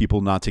lot of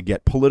people, not to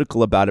get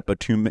political about it, but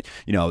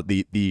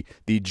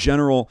the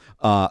general,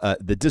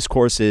 the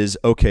discourse is,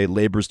 okay,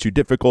 labor's too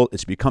difficult.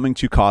 It's becoming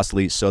too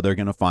costly. So they're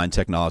going to find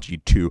technology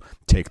to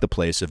take the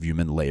place of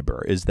human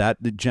labor. Is that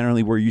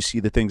generally where you see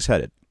the things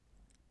headed?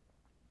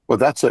 Well,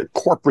 that's a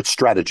corporate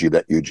strategy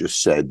that you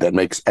just said that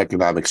makes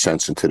economic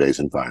sense in today's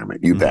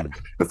environment. You bet.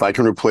 If I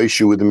can replace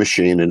you with a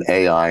machine and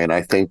AI, and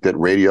I think that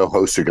radio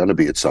hosts are going to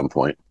be at some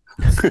point,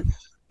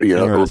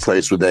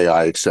 replaced with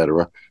AI, et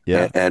cetera.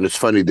 Yeah. And it's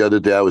funny, the other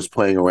day I was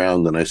playing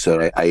around and I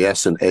said, I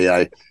asked an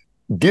AI,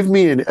 give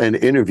me an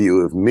interview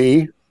of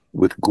me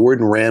with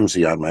Gordon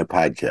Ramsay on my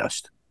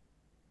podcast.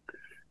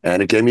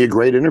 And it gave me a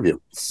great interview.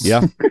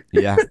 Yeah.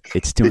 Yeah.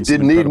 It's doing It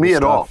didn't need me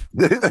at all.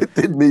 stuff. It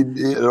didn't need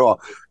me at all.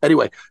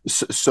 Anyway,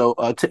 so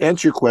to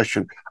answer your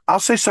question,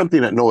 I'll say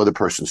something that no other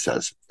person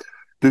says.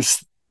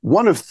 There's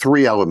one of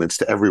 3 elements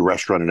to every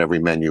restaurant and every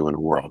menu in the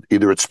world.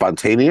 Either it's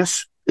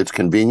spontaneous, it's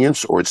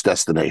convenience, or it's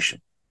destination.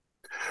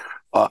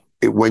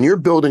 When you're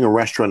building a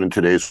restaurant in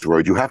today's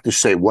world, you have to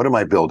say, what am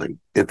I building?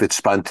 If it's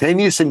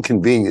spontaneous and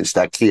convenience,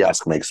 that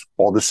kiosk makes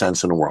all the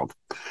sense in the world.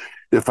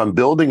 If I'm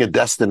building a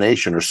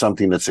destination or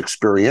something that's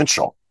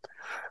experiential,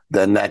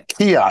 then that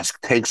kiosk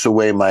takes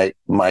away my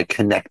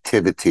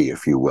connectivity,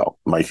 if you will,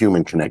 my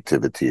human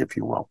connectivity, if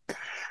you will.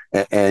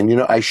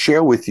 And I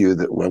share with you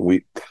that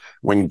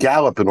when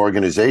Gallup and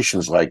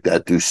organizations like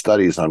that do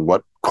studies on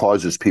what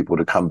causes people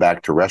to come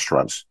back to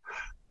restaurants,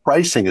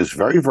 pricing is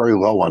very, very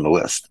low on the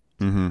list.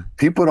 Mm-hmm.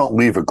 People don't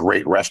leave a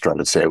great restaurant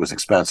and say it was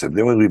expensive.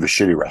 They only leave a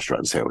shitty restaurant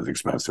and say it was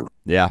expensive.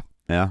 Yeah.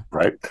 Yeah.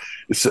 Right.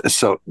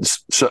 So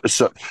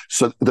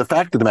the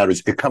fact of the matter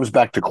is it comes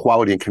back to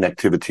quality and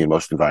connectivity in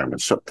most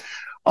environments. So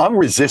I'm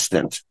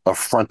resistant of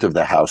front of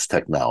the house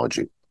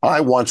technology.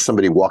 I want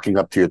somebody walking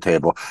up to your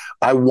table.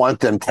 I want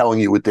them telling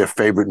you what their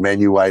favorite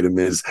menu item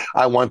is.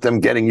 I want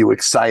them getting you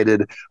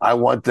excited. I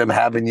want them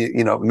having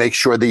you, make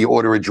sure that you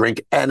order a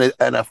drink and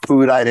a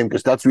food item,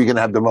 because that's where you're going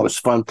to have the most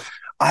fun.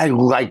 I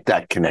like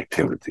that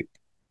connectivity.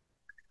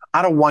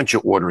 I don't want you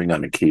ordering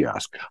on a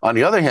kiosk. On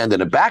the other hand, in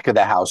the back of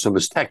the house, I'm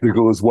as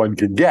technical as one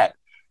can get.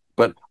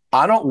 But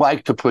I don't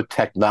like to put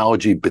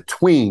technology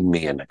between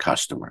me and the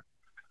customer.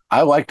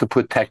 I like to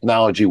put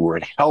technology where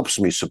it helps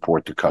me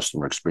support the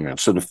customer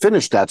experience. So to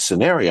finish that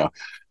scenario,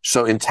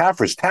 so in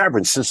Taffer's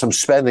Tavern, since I'm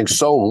spending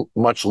so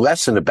much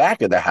less in the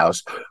back of the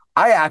house,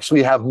 I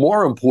actually have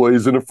more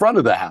employees in the front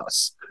of the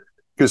house.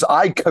 because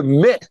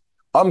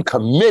I'm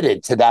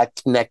committed to that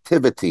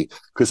connectivity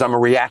because I'm a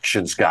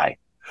reactions guy.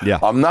 Yeah.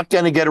 I'm not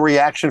going to get a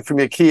reaction from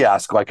your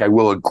kiosk like I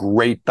will a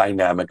great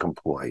dynamic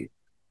employee.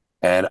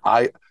 And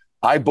I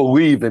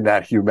believe in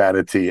that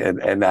humanity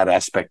and that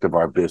aspect of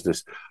our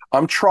business.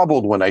 I'm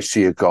troubled when I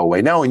see it go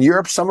away. Now, in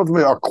Europe, some of them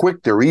are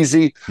quick, they're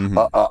easy.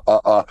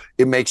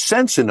 It makes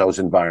sense in those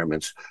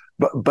environments,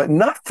 but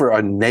not for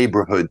a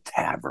neighborhood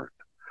tavern.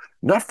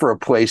 Not for a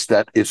place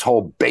that its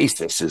whole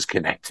basis is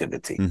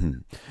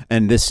connectivity.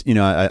 And this,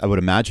 I would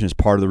imagine is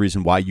part of the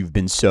reason why you've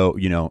been so,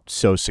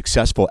 so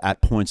successful at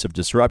points of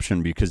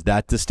disruption, because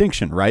that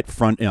distinction, right?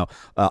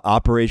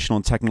 Operational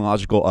and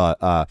technological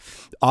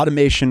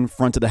automation,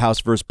 front of the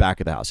house versus back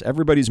of the house.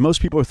 Most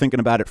people are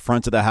thinking about it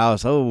front of the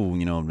house. Oh,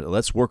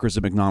 less workers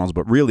at McDonald's,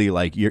 but really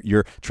like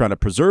you're trying to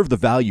preserve the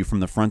value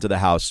from the front of the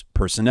house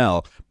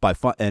personnel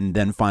and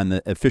then find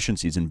the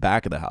efficiencies in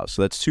back of the house.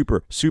 So that's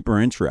super, super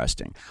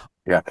interesting.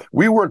 Yeah,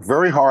 we work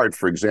very hard,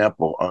 for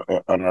example,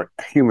 on our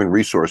human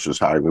resources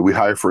hiring. We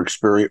hire for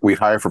experience. We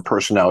hire for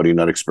personality,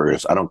 not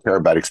experience. I don't care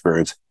about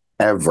experience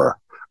ever,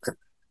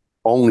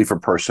 only for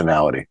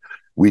personality.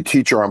 We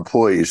teach our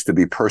employees to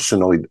be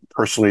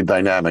personally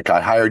dynamic.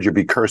 I hired you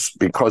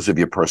because of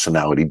your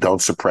personality.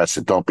 Don't suppress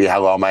it. Don't be,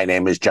 hello, my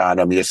name is John,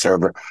 I'm your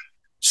server.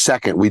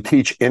 Second, we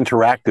teach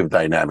interactive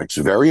dynamics.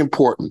 Very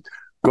important.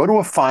 Go to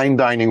a fine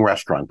dining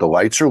restaurant. The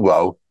lights are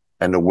low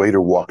and the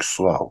waiter walks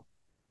slow.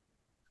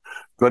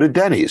 Go to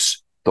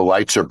Denny's. The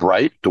lights are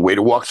bright. The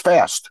waiter walks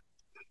fast.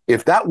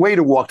 If that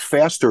waiter walked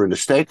faster in the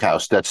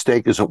steakhouse, that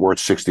steak isn't worth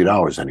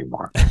 $60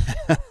 anymore.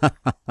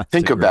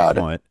 Think about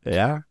it.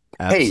 Yeah,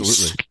 absolutely.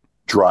 Pace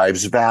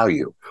drives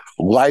value.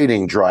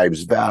 Lighting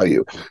drives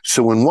value.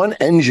 So when one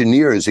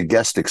engineers a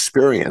guest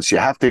experience, you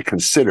have to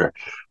consider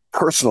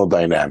personal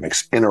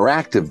dynamics,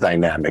 interactive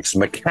dynamics,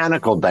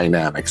 mechanical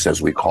dynamics,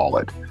 as we call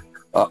it.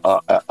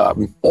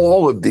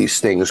 All of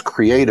these things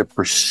create a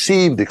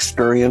perceived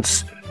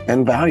experience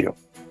and value.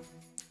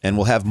 And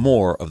we'll have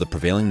more of the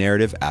prevailing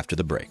narrative after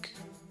the break.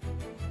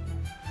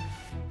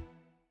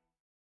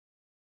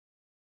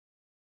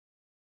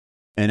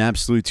 And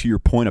absolutely to your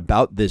point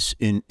about this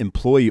in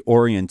employee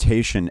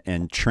orientation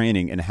and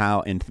training and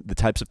how and the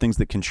types of things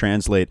that can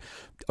translate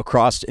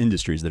across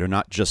industries that are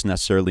not just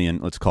necessarily in,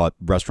 let's call it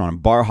restaurant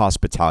and bar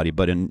hospitality,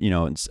 but in,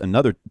 it's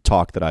another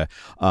talk that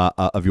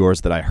of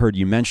yours that I heard,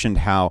 you mentioned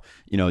how,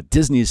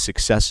 Disney's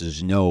success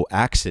is no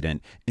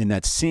accident in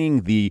that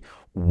seeing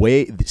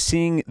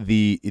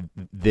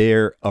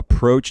their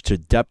approach to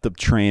depth of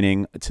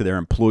training to their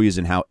employees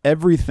and how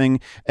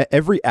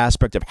every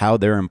aspect of how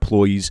their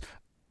employees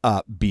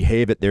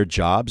behave at their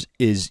jobs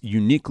is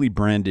uniquely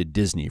branded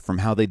Disney, from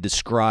how they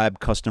describe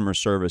customer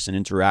service and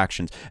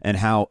interactions and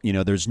how,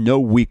 there's no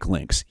weak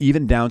links,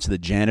 even down to the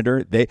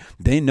janitor.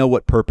 They know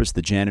what purpose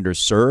the janitor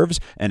serves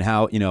and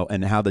how,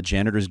 and how the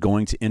janitor is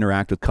going to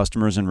interact with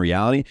customers in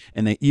reality.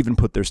 And they even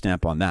put their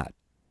stamp on that.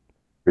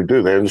 They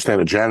do. They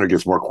understand a janitor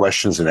gets more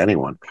questions than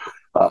anyone.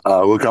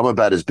 Look, I'm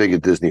about as big a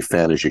Disney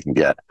fan as you can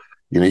get.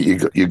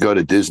 You go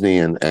to Disney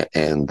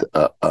and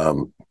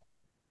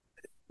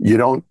you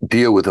don't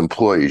deal with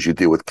employees. You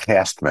deal with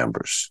cast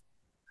members.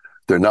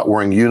 They're not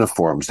wearing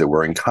uniforms. They're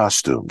wearing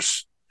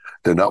costumes.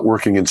 They're not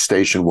working in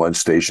station 1,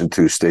 station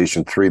 2,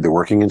 station 3. They're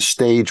working in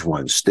stage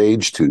 1,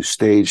 stage 2,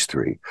 stage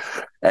 3.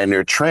 And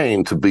they're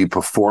trained to be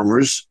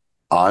performers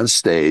on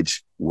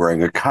stage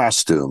wearing a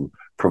costume,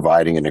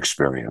 providing an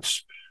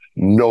experience.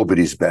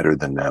 Nobody's better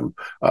than them.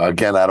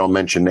 Again, I don't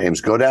mention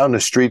names. Go down the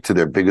street to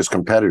their biggest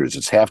competitors.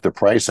 It's half the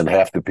price and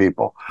half the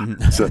people.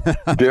 So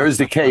there is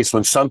the case.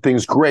 When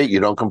something's great, you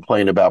don't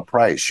complain about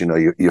price.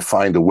 You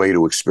find a way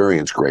to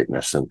experience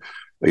greatness. And,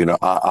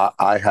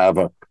 I have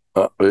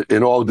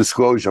in all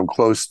disclosure, I'm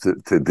close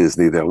to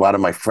Disney. There are a lot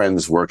of my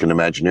friends work in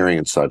Imagineering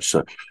and such.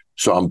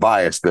 So I'm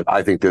biased, but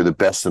I think they're the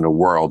best in the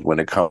world when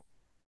it comes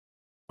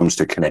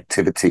to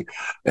connectivity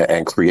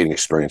and creating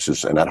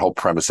experiences and that whole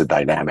premise of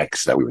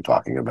dynamics that we were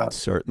talking about.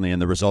 Certainly,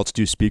 and the results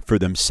do speak for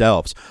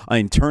themselves.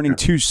 I'm turning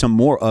to some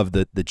more of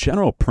the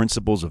general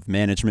principles of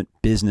management,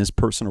 business,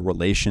 personal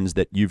relations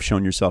that you've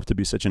shown yourself to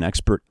be such an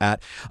expert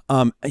at.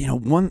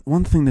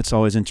 One thing that's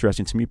always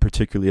interesting to me,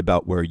 particularly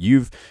about where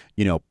you've,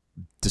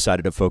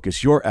 decided to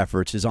focus your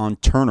efforts is on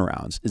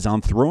turnarounds, is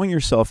on throwing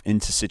yourself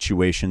into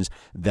situations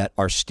that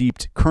are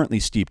currently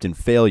steeped in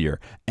failure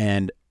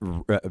and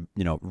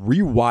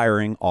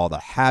rewiring all the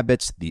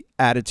habits, the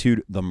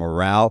attitude, the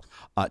morale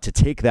to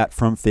take that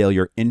from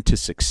failure into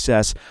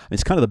success.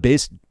 It's kind of the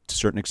base, to a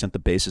certain extent, the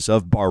basis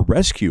of Bar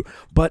Rescue.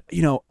 But,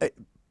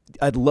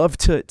 I'd love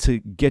to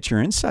get your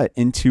insight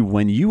into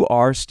when you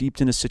are steeped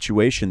in a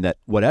situation that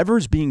whatever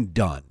is being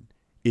done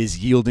is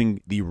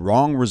yielding the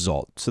wrong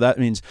result. So that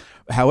means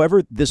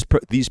however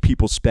these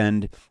people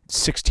spend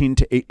 16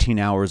 to 18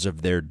 hours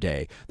of their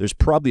day, there's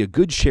probably a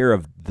good share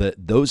of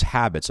those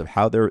habits of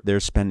how they're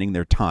spending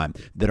their time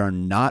that are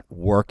not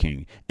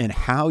working, and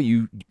how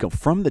you go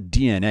from the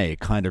DNA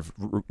kind of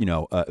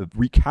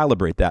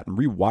recalibrate that and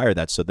rewire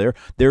that so they're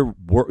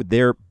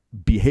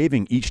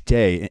behaving each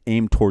day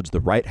aimed towards the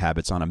right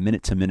habits on a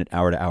minute to minute,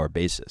 hour to hour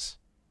basis.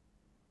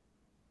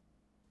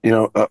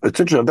 It's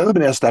interesting. I've never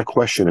been asked that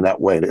question in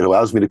that way. It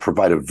allows me to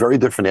provide a very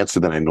different answer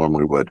than I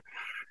normally would.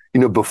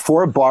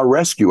 Before Bar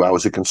Rescue, I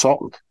was a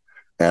consultant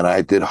and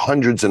I did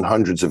hundreds and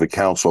hundreds of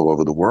accounts all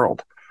over the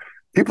world.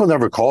 People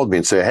never called me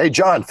and say, "Hey,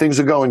 John, things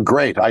are going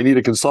great. I need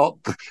a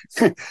consultant."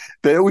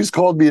 They always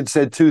called me and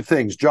said two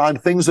things: "John,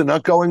 things are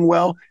not going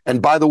well.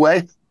 And by the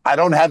way, I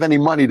don't have any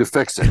money to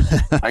fix it.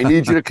 I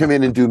need you to come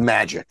in and do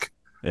magic."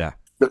 Yeah.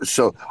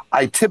 So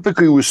I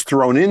typically was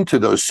thrown into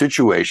those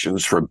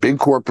situations for a big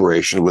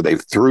corporation where they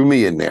threw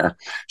me in there.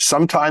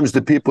 Sometimes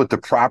the people at the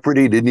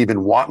property didn't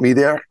even want me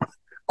there.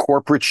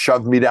 Corporate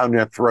shoved me down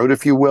their throat,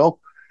 if you will.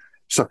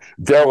 So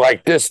they're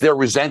like this, they're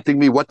resenting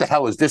me. What the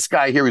hell is this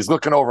guy here? He's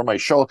looking over my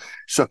shoulder.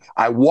 So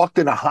I walked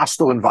into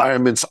hostile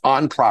environments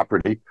on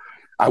property.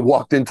 I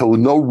walked into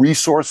no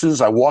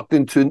resources. I walked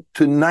into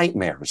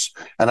nightmares.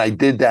 And I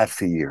did that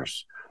for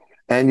years.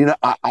 And,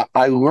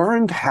 I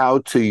learned how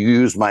to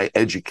use my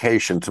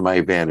education to my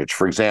advantage.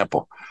 For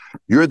example,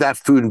 you're that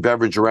food and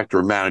beverage director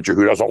or manager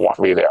who doesn't want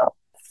me there.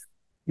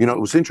 It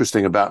was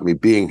interesting about me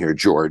being here,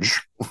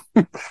 George,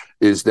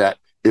 is that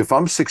if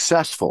I'm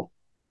successful,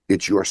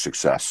 it's your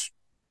success.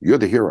 You're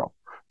the hero.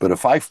 But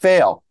if I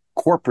fail,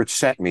 corporate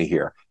sent me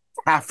here.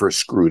 Taffer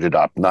screwed it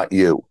up, not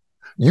you.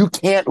 You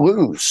can't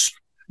lose.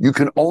 You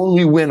can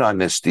only win on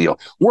this deal.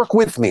 Work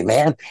with me,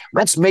 man.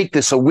 Let's make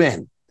this a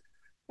win.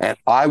 And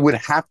I would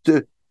have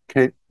to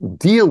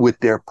deal with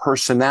their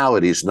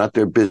personalities, not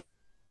their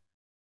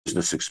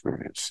business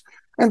experience.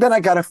 And then I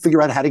got to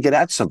figure out how to get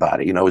at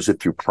somebody. Is it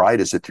through pride?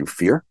 Is it through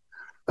fear?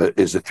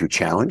 Is it through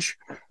challenge?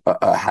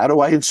 How do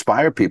I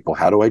inspire people?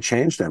 How do I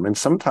change them? And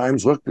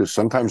sometimes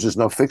there's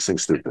no fixing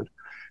stupid.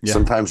 Yeah.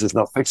 Sometimes there's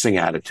no fixing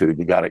attitude.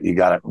 You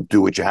gotta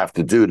do what you have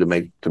to do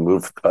to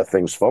move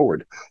things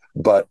forward.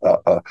 But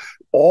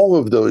all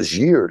of those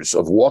years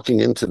of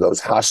walking into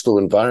those hostile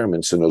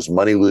environments and those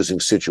money losing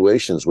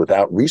situations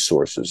without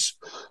resources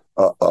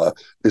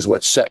is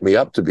what set me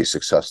up to be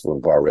successful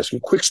in Bar Rescue.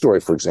 Quick story,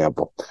 for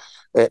example.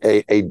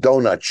 A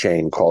donut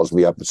chain calls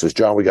me up and says,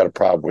 "John, we got a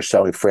problem. We're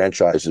selling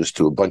franchises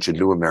to a bunch of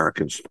new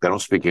Americans. They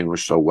don't speak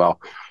English so well.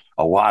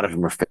 A lot of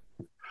them are.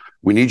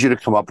 We need you to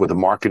come up with a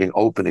marketing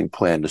opening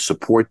plan to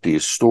support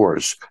these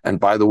stores. And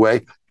by the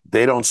way,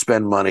 they don't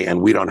spend money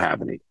and we don't have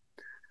any."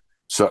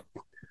 So,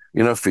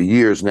 for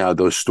years now,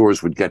 those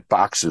stores would get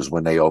boxes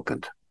when they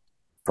opened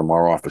from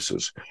our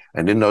offices.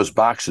 And in those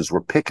boxes were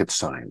picket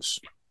signs,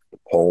 the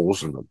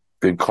poles and the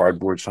big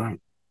cardboard sign.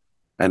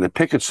 And the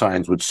picket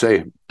signs would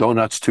say,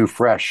 "Donuts too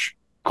fresh,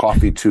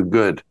 coffee too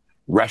good,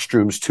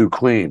 restrooms too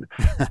clean,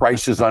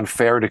 prices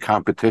unfair to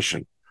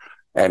competition."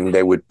 And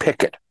they would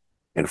picket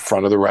in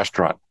front of the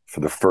restaurant for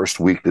the first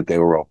week that they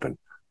were open.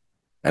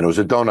 And it was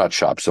a donut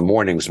shop, so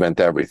mornings meant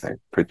everything,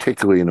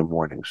 particularly in the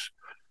mornings.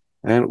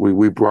 And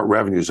we brought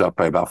revenues up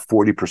by about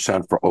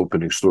 40% for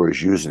opening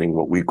stores using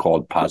what we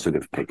called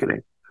positive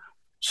picketing.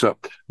 So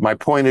my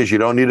point is, you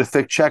don't need a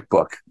thick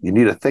checkbook. You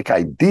need a thick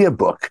idea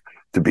book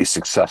to be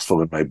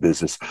successful in my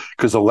business,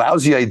 because a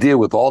lousy idea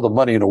with all the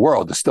money in the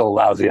world is still a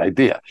lousy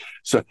idea.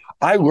 So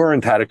I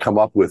learned how to come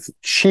up with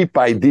cheap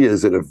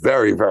ideas at a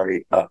very,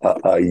 very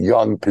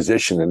young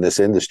position in this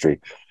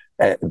industry.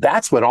 And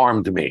that's what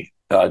armed me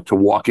to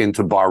walk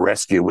into Bar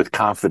Rescue with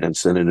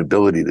confidence and an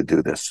ability to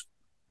do this.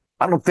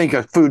 I don't think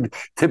a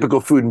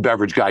typical food and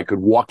beverage guy could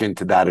walk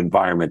into that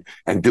environment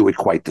and do it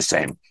quite the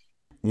same.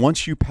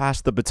 Once you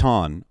pass the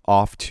baton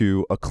off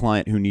to a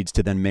client who needs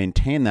to then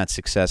maintain that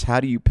success, how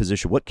do you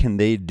position? What can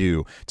they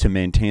do to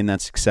maintain that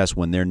success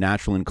when their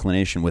natural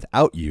inclination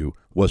without you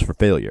was for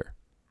failure?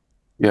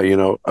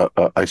 Yeah,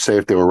 I say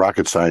if they were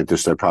rocket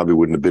scientists, I probably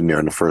wouldn't have been there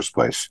in the first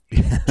place.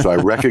 So I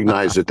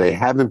recognize that they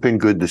haven't been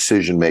good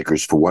decision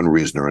makers for one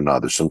reason or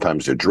another.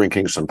 Sometimes they're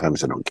drinking, sometimes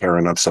they don't care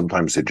enough,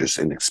 sometimes they're just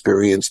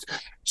inexperienced,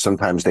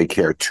 sometimes they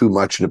care too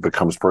much and it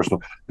becomes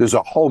personal. There's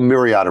a whole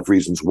myriad of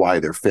reasons why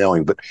they're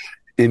failing. But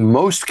in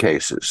most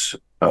cases,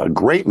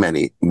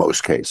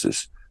 most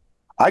cases,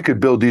 I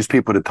could build these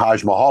people to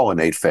Taj Mahal and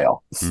they'd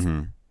fail.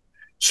 Mm-hmm.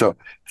 So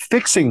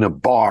fixing the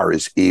bar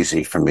is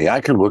easy for me.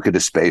 I can look at a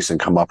space and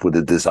come up with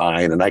a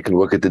design, and I can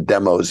look at the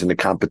demos and the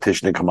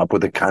competition and come up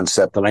with a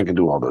concept, and I can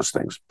do all those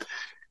things.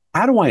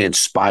 How do I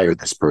inspire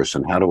this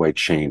person? How do I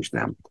change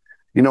them?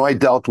 I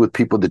dealt with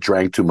people that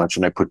drank too much,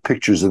 and I put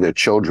pictures of their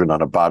children on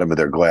the bottom of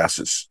their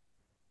glasses.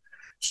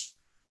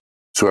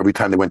 So every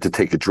time they went to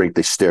take a drink,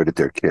 they stared at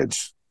their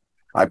kids.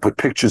 I put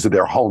pictures of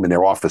their home and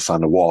their office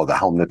on the wall, the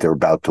home that they're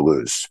about to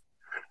lose.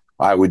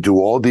 I would do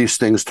all these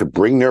things to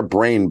bring their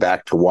brain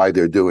back to why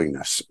they're doing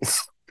this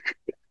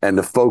and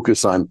to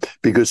focus on,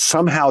 because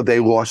somehow they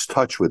lost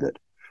touch with it.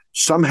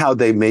 Somehow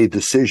they made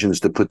decisions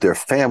to put their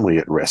family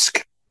at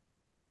risk.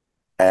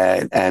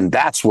 And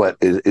that's what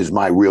is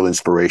my real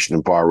inspiration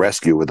in Bar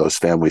Rescue with those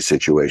family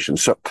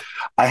situations. So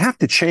I have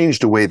to change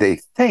the way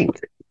they think.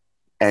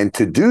 And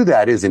to do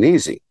that isn't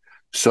easy.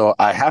 So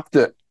I have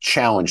to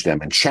challenge them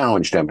and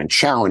challenge them and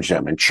challenge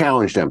them and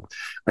challenge them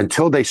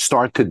until they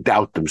start to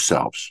doubt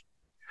themselves.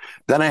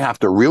 Then I have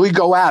to really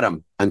go at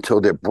them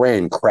until their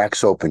brain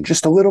cracks open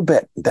just a little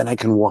bit. Then I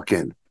can walk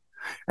in,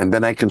 and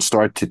then I can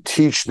start to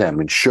teach them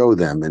and show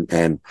them.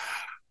 And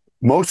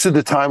Most of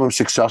the time I'm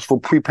successful.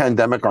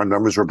 Pre-pandemic, our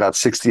numbers were about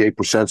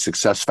 68%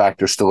 success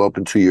factor, still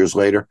open 2 years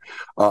later.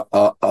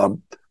 Of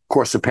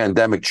course, the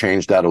pandemic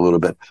changed that a little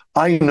bit.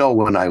 I know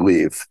when I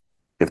leave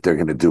if they're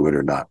going to do it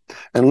or not.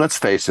 And let's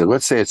face it,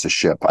 let's say it's a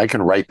ship. I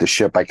can write the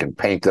ship. I can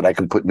paint it. I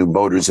can put new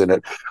motors in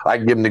it. I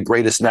can give them the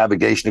greatest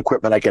navigation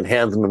equipment. I can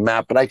hand them a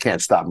map, but I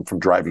can't stop them from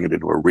driving it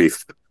into a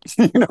reef.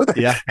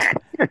 Yeah.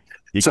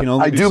 So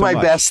I do my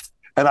best,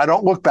 and I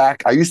don't look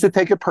back. I used to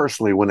take it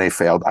personally when they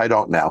failed. I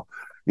don't now.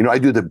 I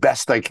do the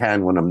best I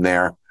can when I'm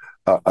there.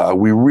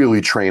 We really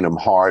train them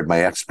hard,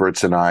 my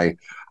experts and I.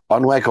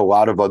 Unlike a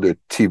lot of other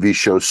TV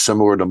shows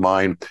similar to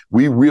mine,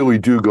 we really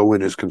do go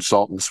in as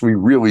consultants. We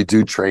really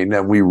do train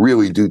them. We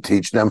really do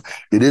teach them.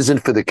 It isn't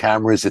for the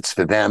cameras. It's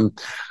for them.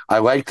 I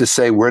like to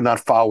say we're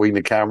not following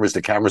the cameras.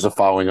 The cameras are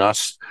following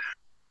us.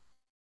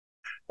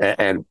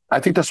 And I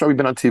think that's why we've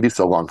been on TV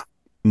so long.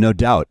 No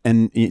doubt.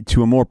 And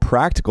to a more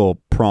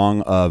practical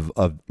prong of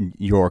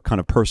your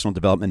kind of personal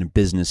development and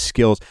business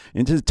skills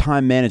into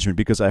time management,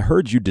 because I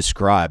heard you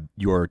describe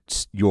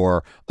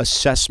your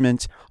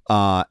assessment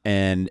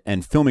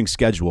and filming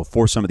schedule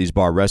for some of these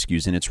bar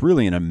rescues, and it's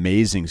really an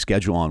amazing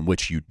schedule on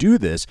which you do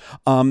this.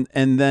 And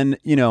then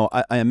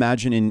I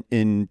imagine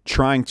in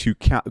trying to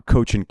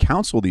coach and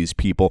counsel these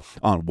people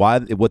on why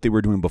what they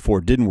were doing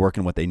before didn't work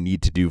and what they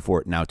need to do for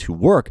it now to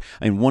work.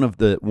 And one of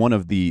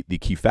the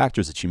key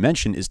factors that you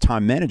mentioned is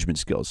time management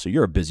skills. So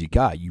you're a busy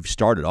guy. You've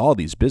started all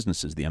these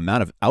businesses. The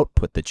amount of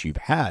output that you've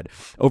had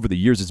over the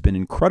years has been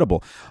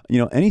incredible.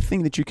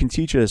 Anything that you can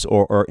teach us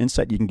or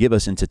insight you can give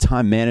us into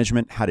time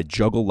management, how to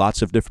juggle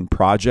lots of different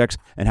projects,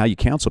 and how you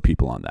counsel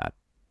people on that.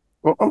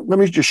 Well, let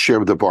me just share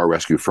with the bar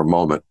rescue for a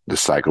moment the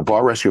cycle.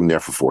 Bar rescue, I'm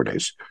there for 4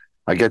 days.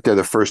 I get there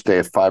the first day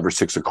at 5 or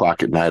 6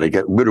 o'clock at night. I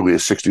get literally a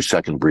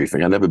 60-second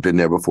briefing. I've never been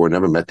there before,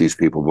 never met these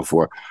people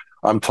before.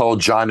 I'm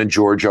told John and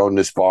George own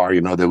this bar.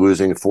 They're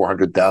losing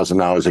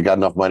 $400,000. They got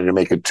enough money to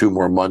make it 2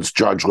 more months.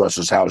 George lost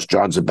his house.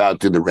 John's about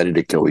to. They're ready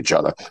to kill each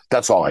other.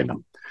 That's all I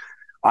know.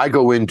 I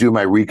go in, do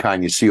my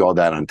recon. You see all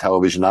that on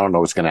television. I don't know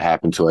what's going to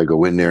happen until I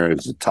go in there.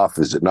 Is it tough?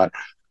 Is it not?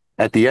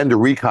 At the end of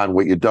recon,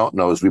 what you don't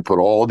know is we put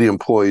all the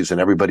employees and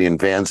everybody in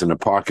vans in the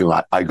parking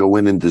lot. I go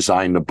in and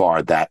design the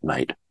bar that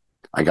night.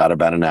 I got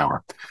about an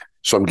hour.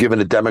 So I'm given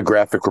a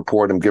demographic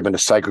report. I'm given a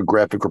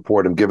psychographic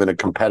report. I'm given a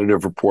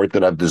competitive report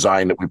that I've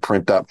designed that we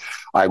print up.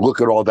 I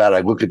look at all that.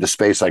 I look at the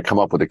space. I come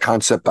up with a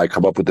concept. I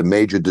come up with the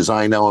major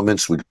design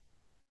elements. We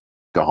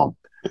go home.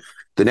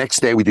 The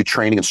next day, we do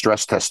training and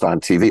stress tests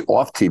on TV.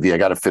 Off TV, I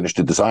got to finish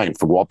the design,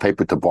 from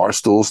wallpaper to bar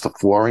stools to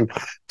flooring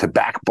to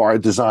back bar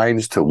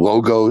designs to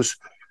logos.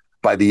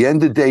 By the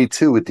end of day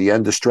 2, at the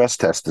end of stress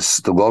test,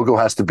 the logo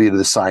has to be to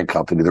the sign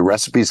company. The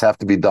recipes have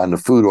to be done. The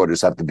food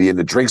orders have to be in.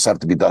 The drinks have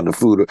to be done.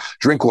 The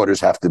drink orders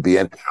have to be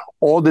in.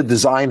 All the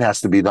design has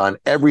to be done.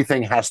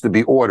 Everything has to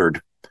be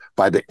ordered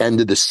by the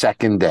end of the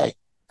second day.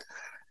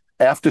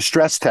 After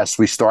stress tests,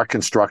 we start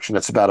construction.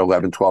 It's about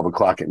 11, 12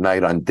 o'clock at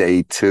night on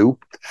day 2.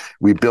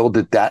 We build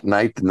it that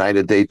night, the night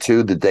of day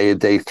 2, the day of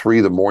day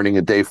 3, the morning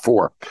of day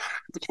 4.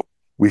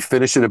 We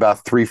finish it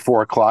about 3,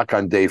 4 o'clock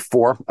on day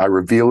 4. I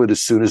reveal it as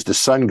soon as the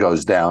sun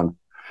goes down.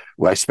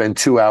 I spend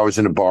 2 hours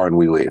in a bar and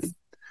we leave.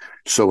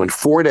 So in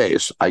 4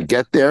 days, I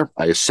get there,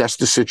 I assess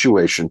the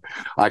situation.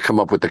 I come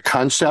up with the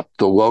concept,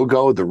 the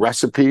logo, the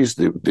recipes,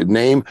 the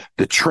name,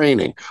 the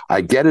training.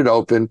 I get it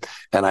open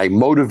and I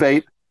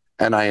motivate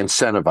and I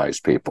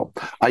incentivize people.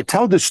 I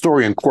tell this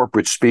story in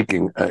corporate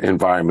speaking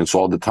environments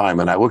all the time,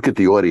 and I look at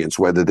the audience,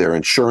 whether they're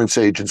insurance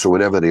agents or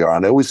whatever they are,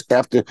 and I always,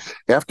 after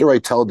I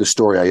tell the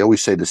story, I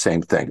always say the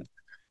same thing.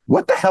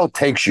 What the hell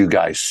takes you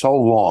guys so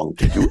long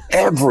to do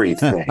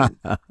everything?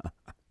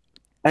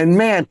 And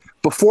man,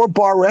 before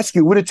Bar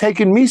Rescue, it would have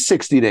taken me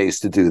 60 days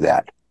to do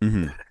that.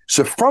 Mm-hmm.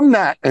 So from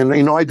that, and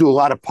I do a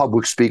lot of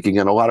public speaking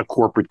and a lot of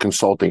corporate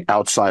consulting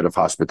outside of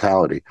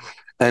hospitality.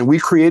 And we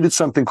created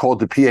something called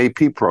the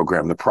PAP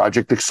program, the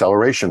Project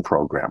Acceleration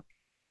Program.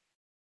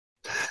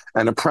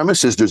 And the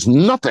premise is there's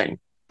nothing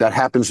that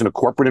happens in a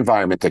corporate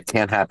environment that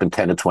can't happen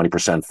 10 to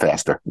 20%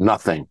 faster.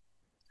 Nothing.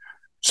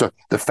 So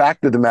the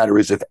fact of the matter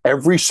is, if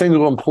every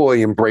single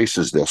employee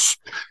embraces this,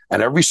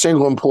 and every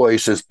single employee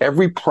says,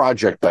 every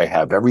project I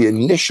have, every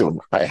initiative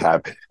I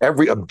have,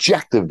 every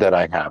objective that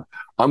I have,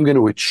 I'm going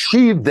to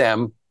achieve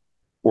them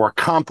or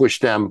accomplish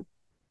them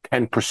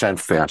 10%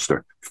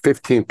 faster,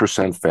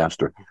 15%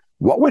 faster.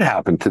 What would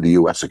happen to the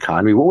U.S.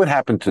 economy? What would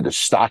happen to the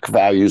stock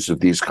values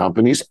of these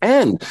companies?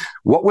 And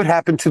what would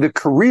happen to the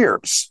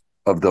careers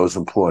of those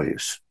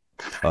employees?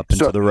 Up and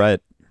to the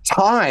right.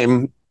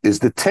 Time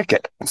is the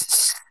ticket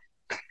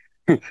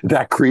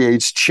that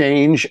creates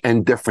change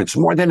and difference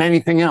more than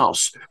anything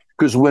else.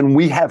 Because when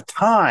we have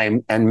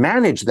time and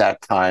manage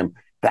that time,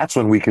 that's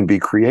when we can be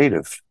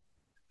creative.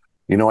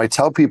 I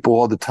tell people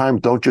all the time,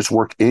 don't just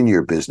work in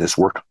your business,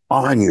 work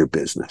on your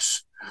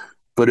business.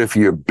 But if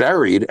you're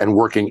buried and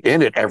working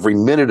in it every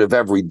minute of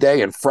every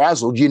day and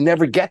frazzled, you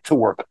never get to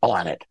work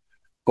on it.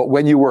 But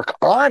when you work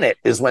on it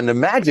is when the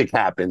magic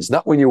happens,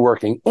 not when you're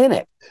working in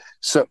it.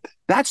 So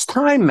that's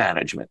time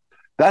management.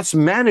 That's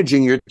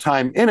managing your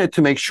time in it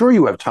to make sure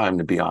you have time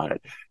to be on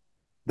it.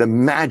 The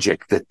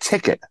magic, the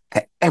ticket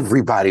to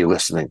everybody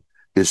listening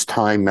is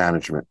time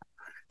management.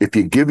 If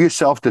you give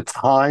yourself the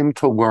time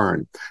to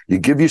learn, you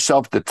give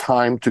yourself the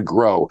time to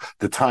grow,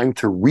 the time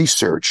to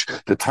research,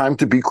 the time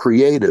to be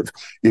creative,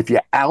 if you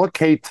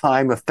allocate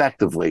time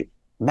effectively,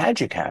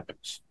 magic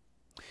happens.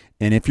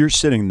 And if you're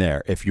sitting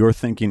there, if you're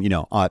thinking,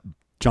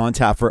 John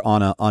Taffer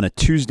on a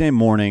Tuesday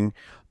morning,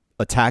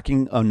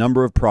 attacking a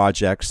number of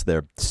projects, there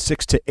are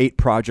 6 to 8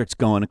 projects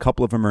going. A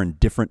couple of them are in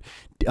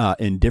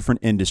different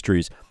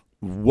industries.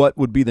 What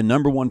would be the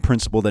number one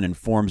principle that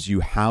informs you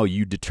how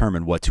you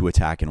determine what to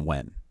attack and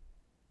when?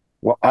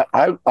 Well,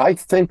 I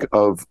think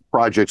of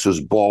projects as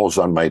balls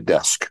on my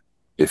desk,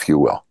 if you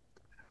will.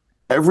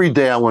 Every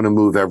day I want to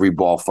move every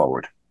ball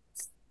forward.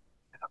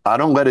 I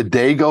don't let a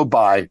day go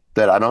by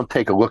that I don't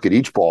take a look at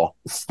each ball,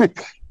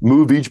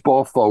 move each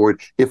ball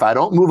forward. If I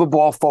don't move a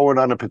ball forward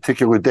on a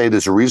particular day,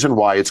 there's a reason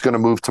why. It's going to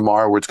move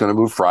tomorrow, or it's going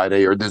to move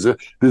Friday, or there's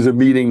a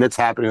meeting that's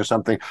happening or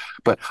something.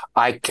 But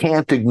I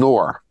can't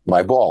ignore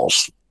my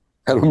balls.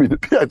 I don't mean to,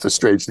 that's a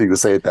strange thing to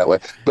say it that way,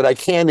 but I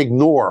can't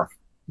ignore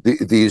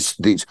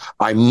these.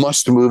 I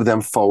must move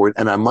them forward,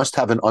 and I must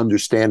have an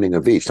understanding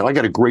of each. Now, I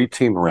got a great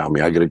team around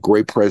me. I got a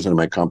great president of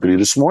my company.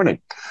 This morning,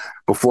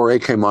 before I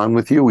came on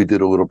with you, we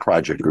did a little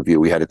project review.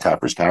 We had a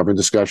Taffer's Tavern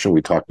discussion.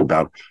 We talked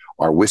about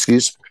our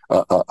whiskeys.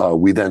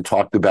 We then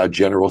talked about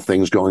general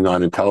things going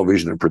on in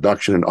television and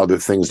production and other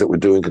things that we're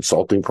doing,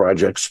 consulting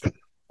projects.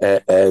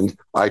 And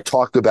I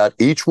talked about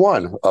each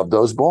one of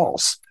those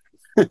balls.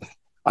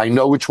 I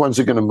know which ones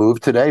are going to move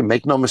today.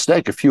 Make no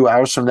mistake, a few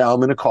hours from now, I'm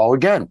going to call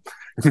again.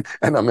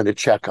 And I'm going to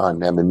check on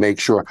them and make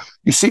sure.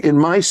 You see, in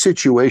my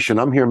situation,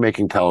 I'm here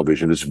making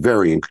television. It's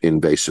very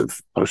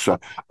invasive. So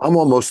I'm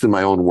almost in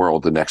my own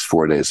world the next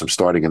 4 days. I'm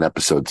starting an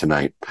episode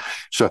tonight.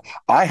 So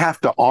I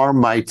have to arm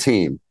my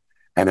team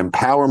and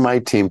empower my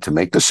team to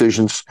make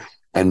decisions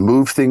and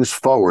move things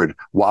forward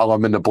while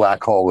I'm in the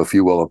black hole, if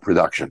you will, of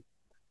production.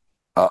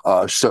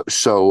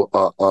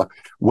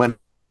 When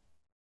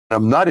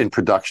I'm not in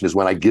production is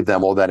when I give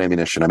them all that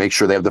ammunition. I make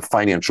sure they have the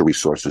financial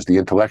resources, the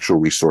intellectual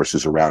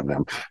resources around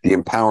them, the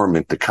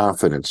empowerment, the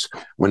confidence.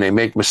 When they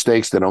make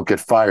mistakes, they don't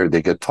get fired,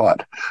 they get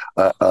taught.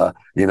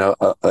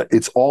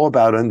 It's all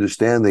about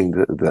understanding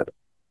that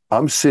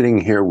I'm sitting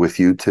here with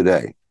you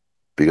today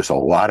because a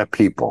lot of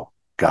people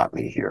got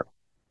me here.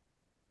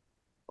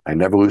 I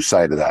never lose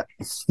sight of that.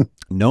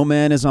 No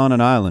man is on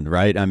an island,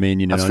 right? I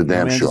mean, That's for damn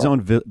no man's sure. his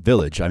own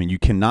village. I mean, you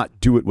cannot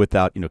do it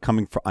without,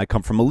 I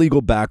come from a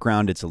legal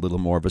background. It's a little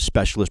more of a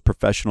specialist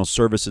professional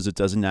services. It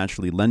doesn't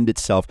naturally lend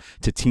itself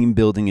to team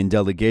building and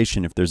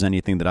delegation. If there's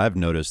anything that I've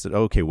noticed that,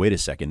 okay, wait a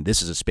second,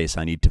 this is a space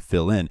I need to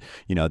fill in.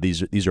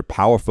 These are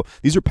powerful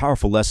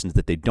lessons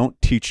that they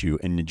don't teach you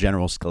in the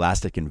general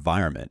scholastic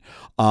environment.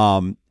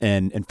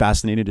 And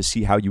fascinated to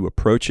see how you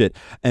approach it.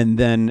 And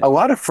then a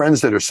lot of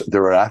friends that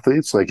are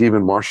athletes, like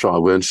even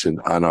Marshawn Lynch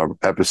on our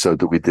episode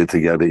that we did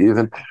together,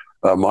 even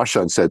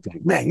Marshawn said,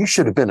 man, you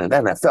should have been an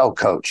NFL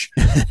coach.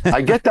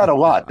 I get that a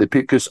lot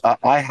because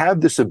I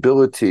have this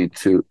ability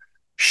to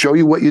show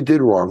you what you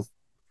did wrong,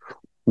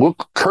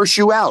 curse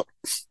you out,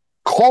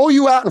 call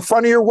you out in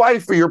front of your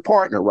wife or your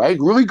partner, right?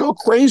 Really go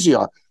crazy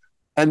on,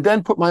 and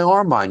then put my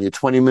arm on you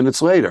 20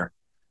 minutes later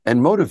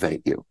and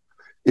motivate you.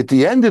 At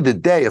the end of the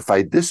day, if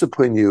I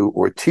discipline you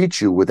or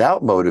teach you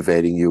without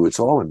motivating you, it's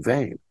all in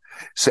vain.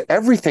 So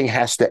everything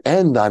has to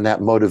end on that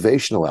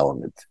motivational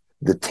element.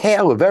 The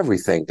tail of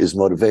everything is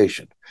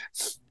motivation.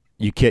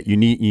 You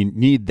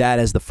need that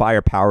as the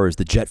firepower, as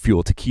the jet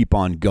fuel to keep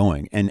on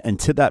going. And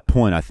to that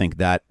point, I think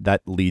that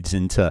leads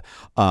into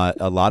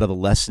a lot of the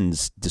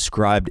lessons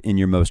described in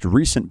your most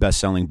recent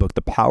best-selling book,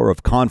 The Power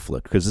of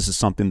Conflict, because this is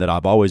something that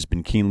I've always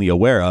been keenly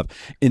aware of,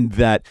 in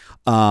that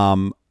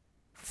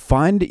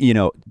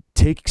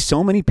take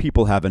so many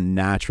people have a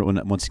natural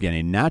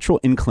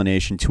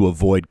inclination to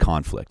avoid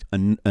conflict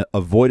and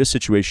avoid a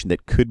situation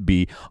that could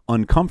be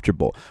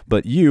uncomfortable.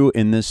 But you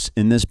in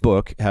this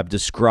book have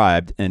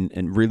described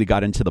and really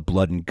got into the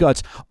blood and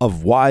guts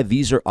of why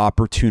these are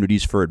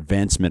opportunities for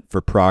advancement,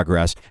 for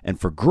progress, and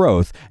for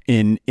growth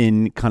in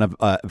kind of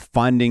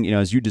finding,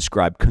 as you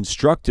described,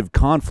 constructive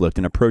conflict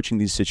and approaching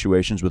these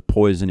situations with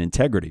poise and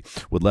integrity.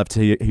 Would love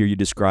to hear you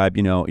describe,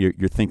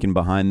 your thinking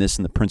behind this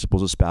and the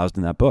principles espoused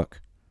in that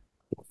book.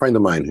 A friend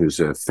of mine who's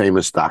a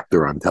famous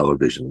doctor on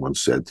television once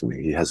said to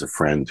me, he has a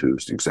friend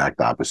who's the exact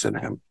opposite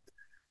of him.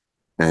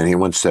 And he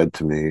once said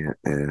to me,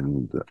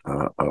 and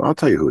I'll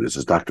tell you who it is.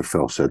 It's Dr.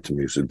 Phil said to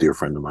me, he's a dear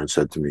friend of mine,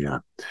 said to me,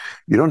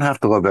 you don't have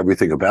to love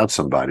everything about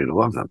somebody to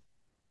love them.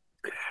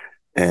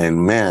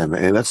 And man,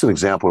 and that's an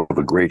example of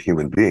a great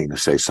human being to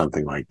say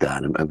something like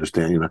that and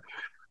understand,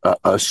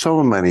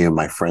 so many of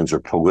my friends are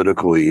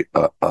politically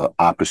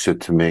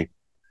opposite to me.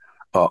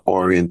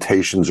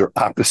 Orientations are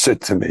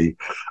opposite to me.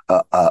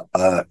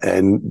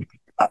 And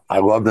I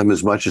love them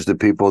as much as the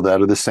people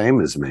that are the same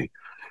as me.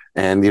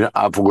 And,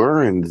 I've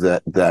learned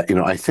that,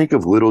 I think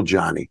of little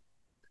Johnny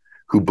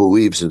who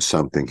believes in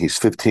something. He's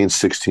 15,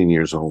 16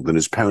 years old, and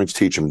his parents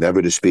teach him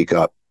never to speak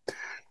up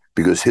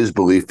because his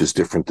belief is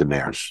different than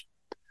theirs.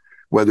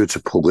 Whether it's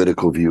a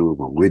political view, a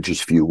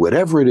religious view,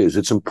 whatever it is,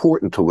 it's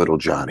important to little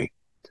Johnny.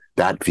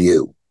 that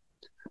view.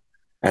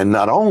 And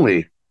not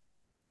only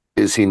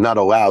is he not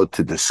allowed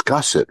to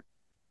discuss it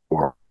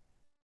or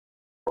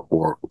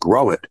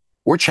grow it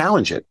or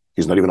challenge it,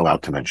 he's not even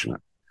allowed to mention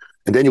it.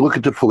 And then you look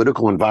at the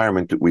political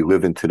environment that we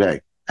live in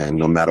today, and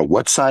no matter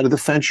what side of the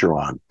fence you're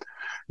on,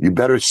 you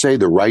better say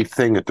the right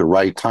thing at the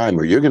right time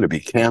or you're going to be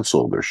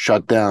canceled or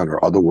shut down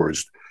or other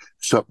words.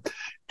 So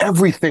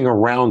everything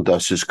around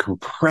us is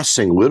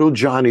compressing little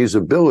Johnny's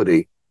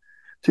ability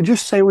to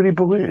just say what he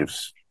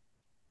believes.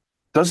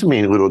 Doesn't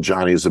mean little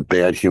Johnny is a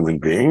bad human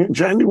being.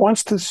 Johnny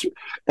wants to.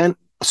 And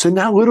so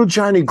now little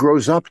Johnny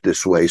grows up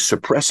this way,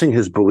 suppressing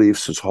his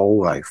beliefs his whole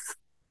life.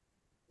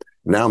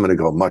 Now I'm going to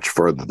go much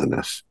further than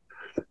this.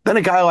 Then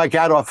a guy like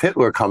Adolf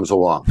Hitler comes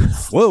along.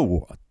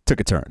 Whoa, took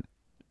a turn.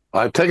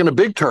 I've taken a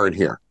big turn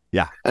here.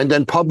 Yeah. And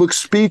then public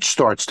speech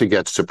starts to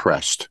get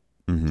suppressed.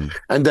 Mm-hmm.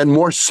 And then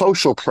more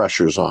social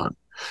pressures on.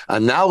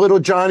 And now little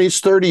Johnny's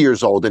 30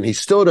 years old and he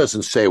still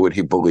doesn't say what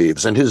he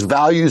believes. And his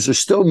values are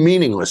still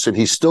meaningless. And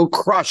he's still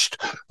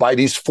crushed by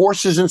these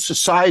forces in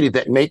society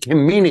that make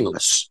him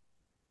meaningless.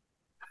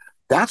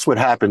 That's what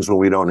happens when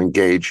we don't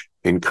engage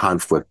in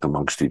conflict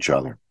amongst each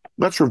other.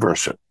 Let's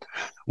reverse it.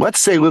 Let's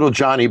say little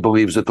Johnny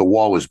believes that the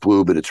wall is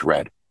blue, but it's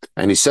red.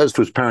 And he says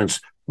to his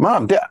parents,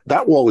 Mom, Dad,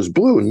 that wall is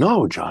blue.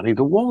 No, Johnny,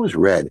 the wall is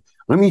red.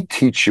 Let me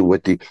teach you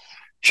what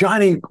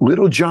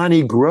little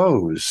Johnny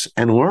grows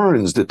and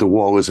learns that the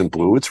wall isn't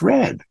blue, it's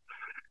red.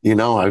 You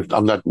know,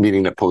 I'm not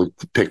needing to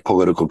pick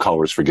political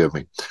colors, forgive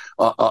me.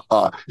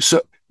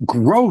 So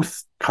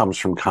growth comes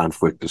from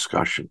conflict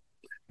discussion.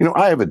 You know,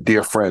 I have a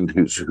dear friend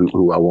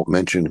who I won't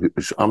mention.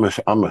 I'm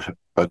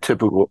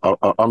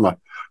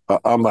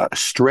a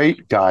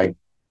straight guy.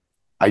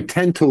 I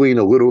tend to lean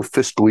a little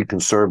fiscally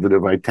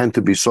conservative. I tend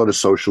to be sort of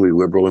socially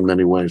liberal in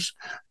many ways.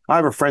 I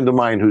have a friend of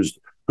mine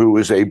who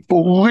is a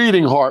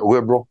bleeding heart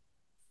liberal,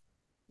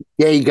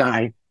 gay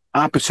guy,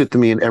 opposite to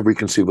me in every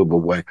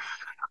conceivable way.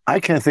 I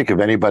can't think of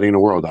anybody in the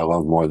world I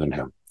love more than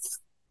him.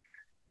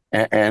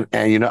 And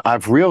you know,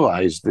 I've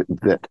realized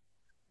that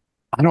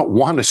I don't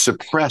want to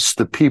suppress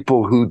the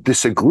people who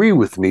disagree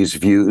with me's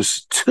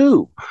views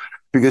too,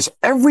 because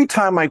every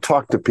time I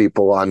talk to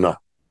people on the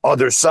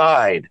other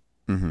side,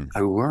 I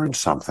learn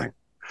something.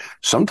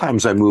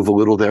 Sometimes I move a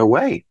little their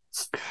way.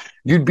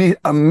 You'd be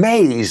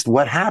amazed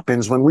what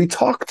happens when we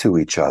talk to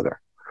each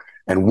other.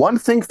 And one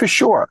thing for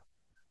sure,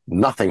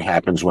 nothing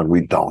happens when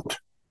we don't.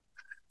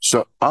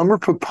 So I'm a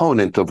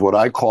proponent of what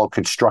I call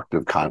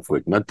constructive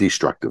conflict, not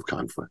destructive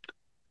conflict.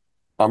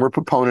 I'm a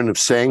proponent of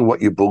saying what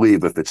you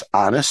believe if it's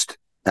honest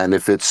and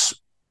if it's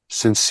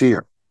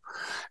sincere.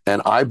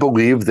 And I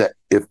believe that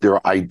if there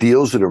are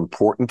ideals that are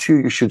important to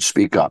you, you should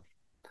speak up.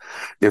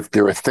 If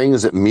there are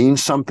things that mean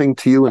something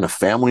to you in a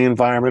family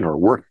environment or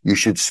work, you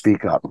should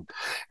speak up.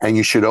 And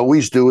you should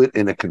always do it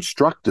in a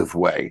constructive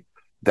way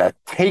that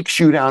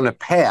takes you down a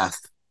path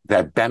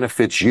that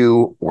benefits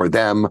you or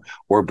them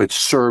or but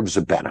serves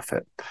a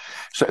benefit.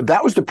 So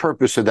that was the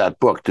purpose of that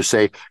book, to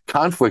say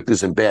conflict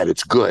isn't bad,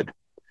 it's good.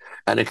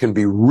 And it can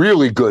be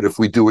really good if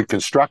we do it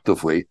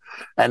constructively,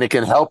 and it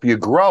can help you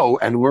grow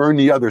and learn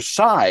the other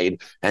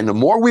side. And the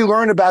more we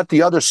learn about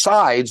the other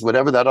sides,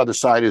 whatever that other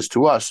side is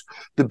to us,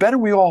 the better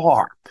we all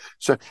are.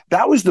 So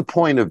that was the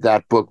point of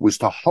that book, was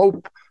to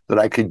hope that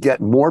I could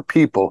get more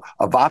people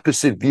of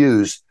opposite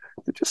views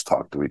to just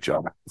talk to each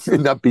other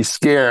and not be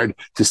scared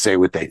to say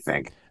what they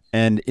think.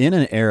 And in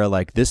an era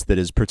like this that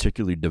is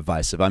particularly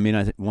divisive, I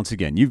mean, once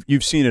again,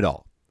 you've seen it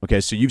all. Okay,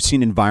 so you've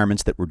seen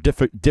environments that were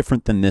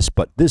different than this,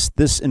 but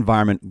this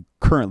environment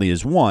currently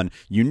is one,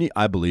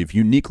 I believe,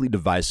 uniquely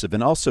divisive,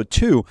 and also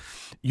two,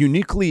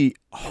 uniquely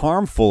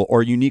harmful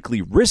or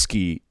uniquely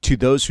risky to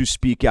those who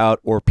speak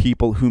out or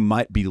people who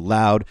might be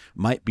loud,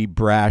 might be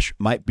brash,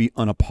 might be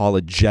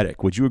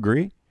unapologetic. Would you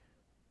agree?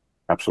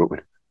 Absolutely.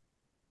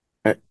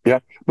 Yeah,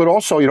 but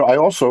also, you know, I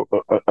also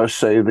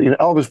say that, you know,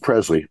 Elvis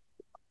Presley,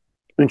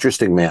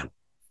 interesting man.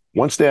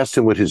 Once they asked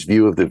him what his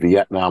view of the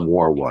Vietnam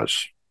War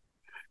was.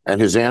 And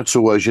his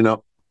answer was, you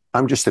know,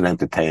 I'm just an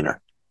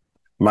entertainer.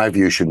 My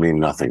view should mean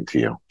nothing to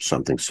you,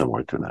 something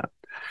similar to that.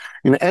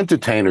 You know,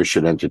 entertainers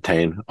should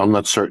entertain. I'm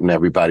not certain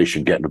everybody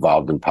should get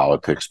involved in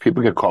politics.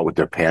 People get caught with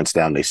their pants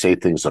down. They say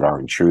things that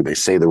aren't true. They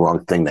say the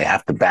wrong thing. They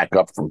have to back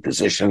up from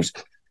positions.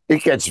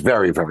 It gets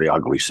very, very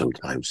ugly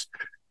sometimes.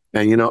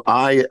 And, you know,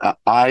 I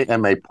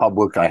am a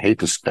public, I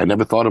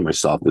never thought of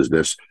myself as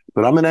this,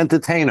 but I'm an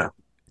entertainer.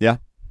 Yeah.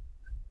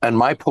 And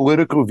my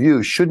political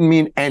views shouldn't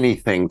mean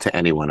anything to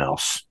anyone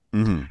else.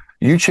 Mm-hmm.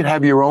 You should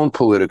have your own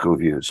political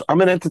views. I'm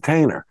an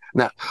entertainer.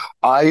 Now,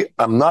 I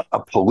am not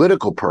a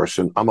political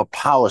person. I'm a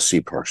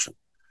policy person.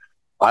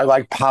 I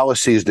like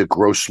policies that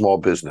grow small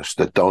business,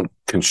 that don't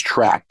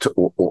constrict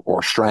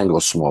or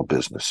strangle small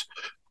business.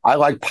 I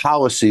like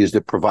policies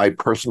that provide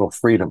personal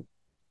freedom.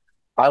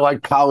 I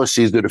like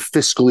policies that are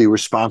fiscally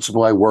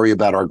responsible. I worry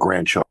about our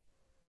grandchildren.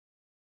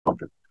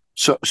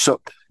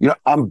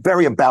 I'm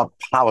very about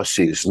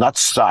policies, not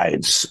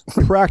sides.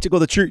 Practical.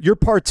 That your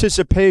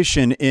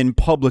participation in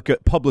public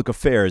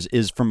affairs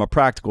is from a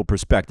practical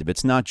perspective.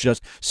 It's not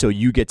just so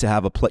you get to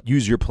have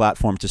use your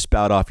platform to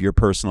spout off your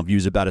personal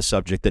views about a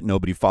subject that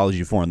nobody follows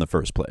you for in the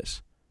first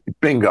place.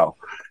 Bingo.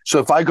 So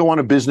if I go on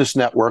a business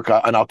network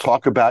and I'll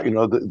talk about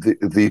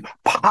the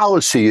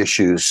policy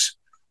issues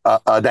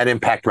that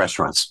impact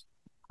restaurants.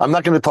 I'm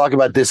not going to talk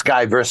about this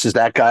guy versus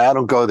that guy. I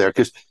don't go there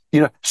because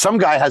some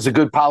guy has a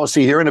good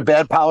policy here and a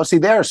bad policy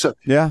there. So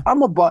yeah,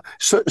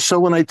 so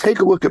when I take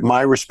a look at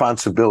my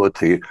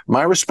responsibility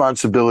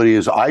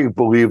is I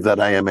believe that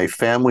I am a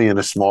family and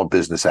a small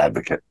business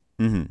advocate.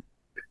 Mm-hmm.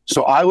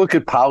 So I look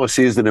at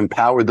policies that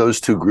empower those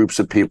two groups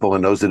of people,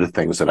 and those are the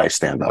things that I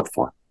stand up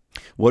for.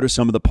 What are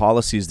some of the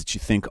policies that you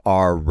think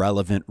are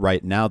relevant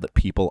right now that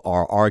people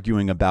are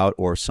arguing about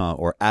or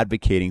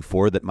advocating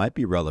for that might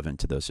be relevant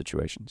to those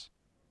situations?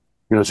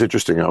 It's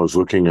interesting. I was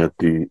looking at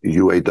the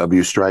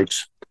UAW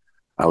strikes.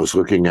 I was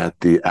looking at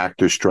the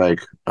actor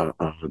strike,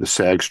 the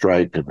SAG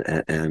strike,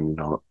 and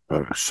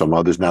some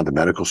others now, the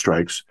medical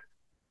strikes.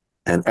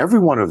 And every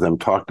one of them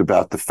talked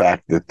about the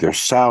fact that their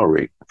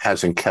salary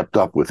hasn't kept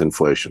up with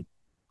inflation.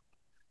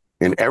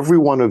 In every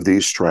one of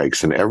these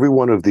strikes and every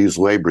one of these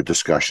labor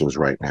discussions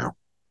right now,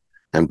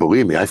 and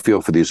believe me, I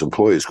feel for these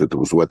employees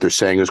because what they're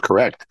saying is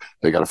correct.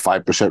 They got a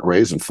 5%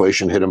 raise,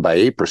 inflation hit them by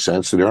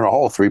 8%, so they're in a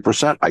hole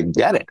 3%. I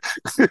get it.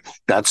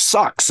 That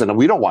sucks, and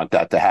we don't want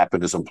that to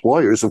happen as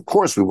employers. Of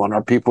course, we want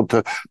our people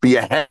to be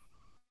ahead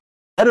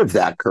of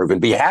that curve and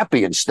be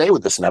happy and stay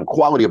with us and have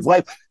quality of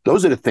life.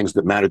 Those are the things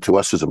that matter to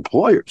us as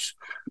employers.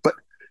 But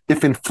if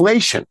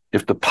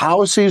the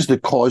policies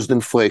that caused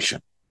inflation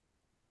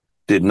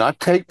did not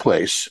take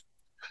place,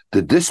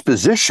 the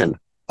disposition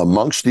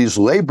amongst these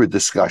labor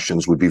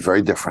discussions would be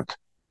very different.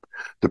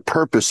 The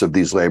purpose of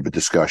these labor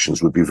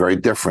discussions would be very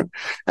different.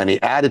 And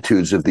the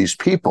attitudes of these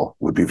people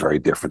would be very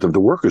different, of the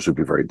workers would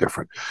be very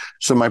different.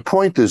 So my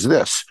point is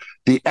this: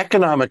 the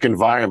economic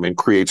environment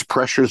creates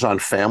pressures on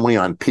family,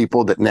 on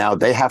people that now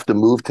they have to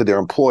move to their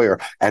employer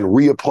and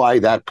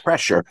reapply that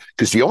pressure,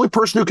 because the only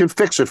person who can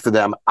fix it for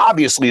them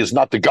obviously is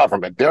not the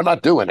government. They're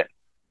not doing it.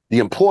 The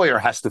employer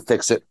has to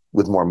fix it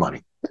with more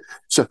money.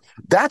 So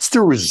that's the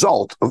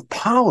result of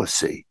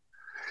policy.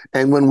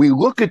 And when we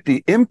look at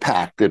the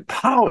impact that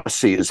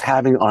policy is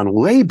having on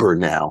labor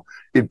now,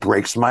 it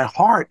breaks my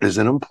heart as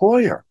an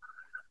employer.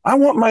 I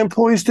want my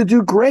employees to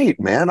do great,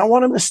 man. I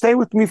want them to stay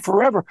with me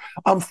forever.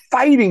 I'm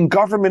fighting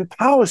government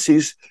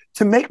policies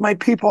to make my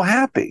people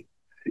happy.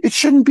 It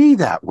shouldn't be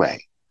that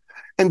way.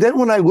 And then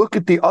when I look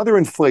at the other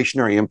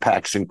inflationary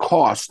impacts in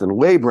cost and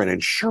labor and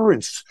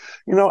insurance,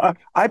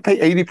 I pay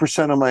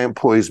 80% of my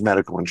employees'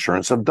 medical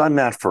insurance. I've done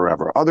that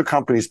forever. Other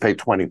companies pay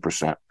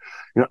 20%.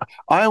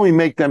 I only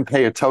make them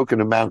pay a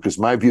token amount because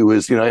my view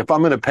is, if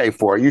I'm going to pay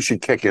for it, you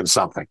should kick in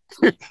something.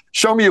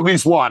 Show me at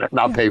least one and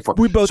I'll pay for it.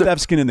 We both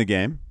have skin in the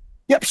game.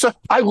 Yep. So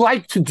I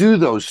like to do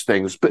those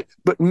things. But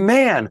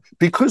man,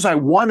 because I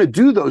want to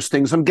do those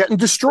things, I'm getting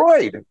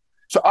destroyed.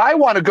 So I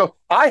want to go.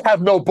 I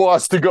have no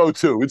boss to go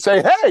to and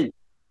say, hey,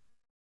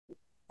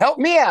 help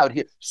me out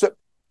here. So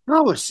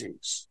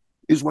policies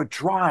is what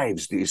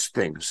drives these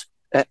things.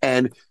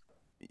 And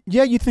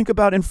yeah, you think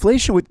about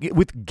inflation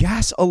with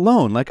gas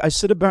alone. Like I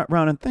sit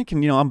around and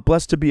thinking, I'm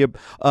blessed to be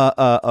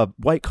a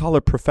white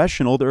collar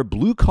professional. There are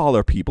blue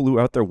collar people who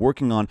are out there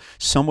working on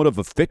somewhat of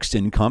a fixed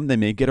income. They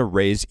may get a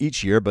raise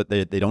each year, but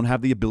they don't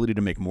have the ability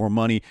to make more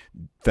money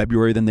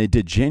February than they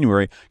did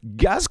January.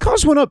 Gas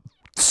costs went up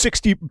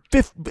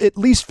at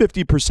least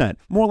 50%,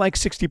 more like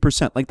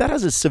 60%. Like that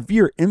has a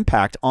severe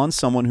impact on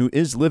someone who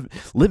is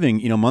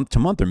living, month to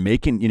month, or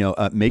making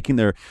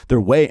their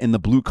way in the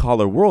blue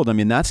collar world. I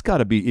mean, that's got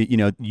to be,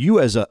 you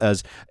as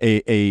an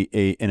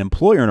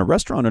employer and a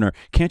restaurant owner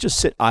can't just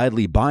sit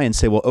idly by and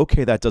say, well,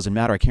 okay, that doesn't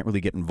matter. I can't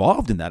really get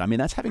involved in that. I mean,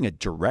 that's having a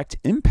direct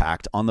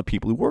impact on the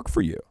people who work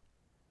for you.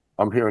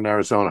 I'm here in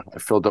Arizona. I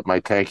filled up my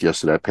tank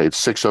yesterday. I paid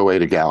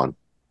 $6.08 a gallon.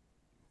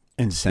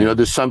 Insane.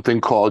 There's something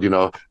called,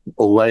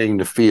 laying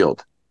the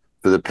field.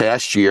 For the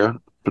past year,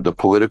 the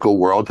political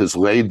world has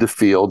laid the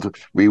field.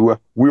 We were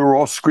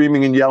all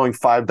screaming and yelling,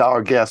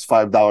 $5 gas,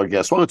 $5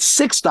 gas. Well, it's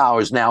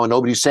 $6 now, and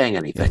nobody's saying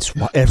anything. That's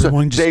why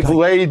everyone they've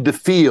laid the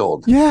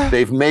field. Yeah.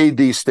 They've made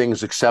these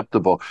things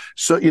acceptable.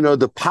 So,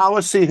 the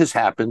policy has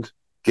happened.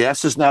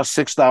 Gas is now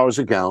 $6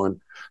 a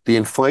gallon. The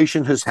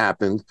inflation has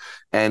happened,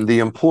 and the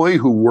employee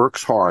who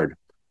works hard.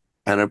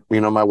 And,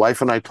 my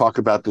wife and I talk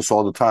about this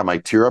all the time. I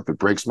tear up. It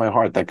breaks my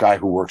heart. That guy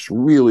who works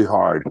really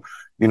hard,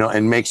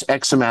 and makes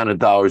X amount of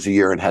dollars a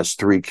year and has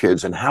 3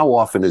 kids. And how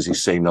often does he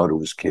say no to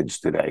his kids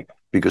today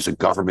because of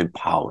government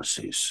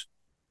policies?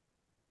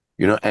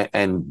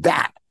 And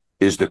that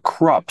is the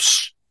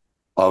crux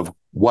of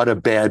what a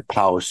bad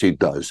policy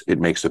does. It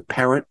makes a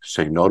parent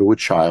say no to a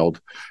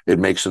child. It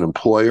makes an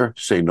employer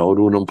say no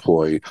to an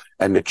employee.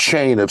 And the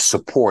chain of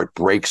support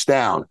breaks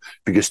down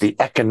because the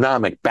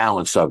economic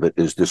balance of it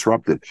is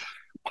disrupted.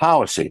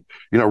 Policy,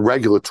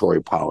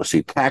 regulatory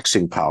policy,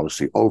 taxing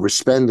policy,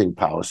 overspending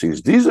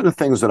policies. These are the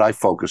things that I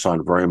focus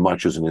on very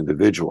much as an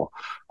individual.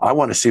 I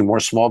want to see more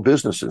small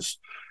businesses.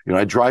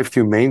 I drive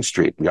through Main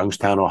Street.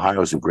 Youngstown,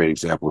 Ohio is a great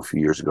example a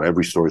few years ago.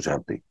 Every store is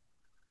empty.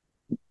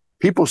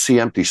 People see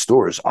empty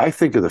stores. I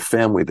think of the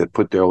family that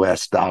put their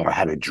last dollar,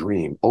 had a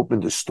dream,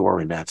 opened a store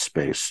in that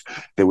space.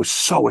 They were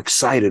so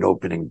excited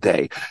opening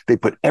day. They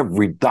put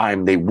every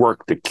dime, they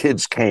worked, the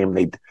kids came,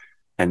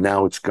 and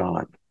now it's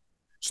gone.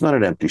 It's not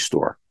an empty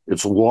store.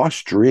 It's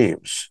lost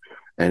dreams.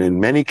 And in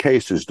many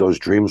cases, those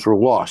dreams were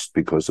lost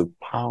because of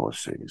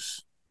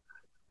policies.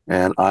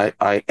 And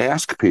I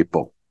ask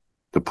people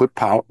to put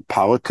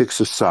politics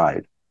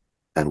aside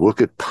and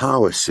look at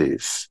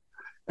policies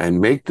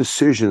and make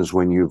decisions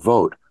when you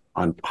vote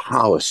on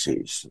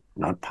policies,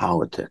 not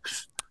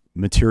politics.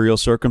 Material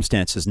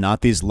circumstances,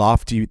 not these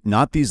lofty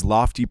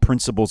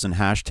principles and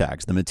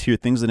hashtags. The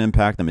things that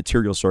impact the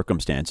material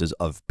circumstances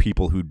of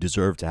people who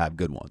deserve to have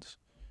good ones.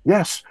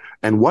 Yes,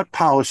 and what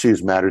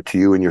policies matter to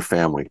you and your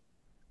family?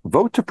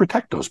 Vote to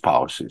protect those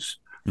policies.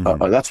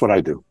 Mm-hmm. That's what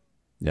I do.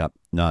 Yep.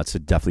 No, it's a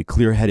definitely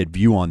clear-headed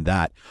view on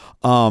that.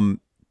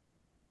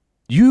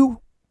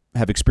 You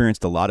have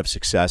experienced a lot of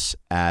success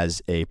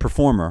as a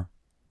performer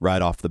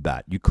right off the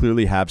bat. You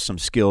clearly have some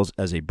skills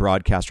as a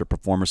broadcaster,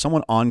 performer,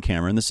 someone on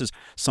camera, and this is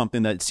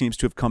something that seems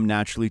to have come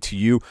naturally to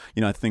you.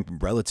 I think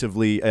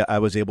relatively I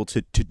was able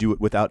to do it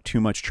without too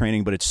much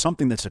training, but it's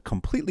something that's a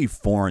completely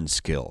foreign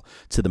skill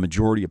to the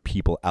majority of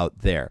people out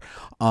there.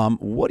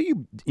 What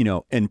do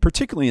you and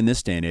particularly in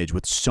this day and age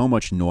with so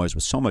much noise,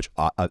 with so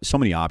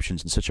many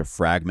options in such a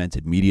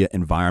fragmented media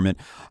environment,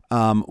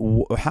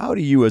 how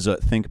do you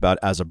think about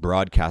as a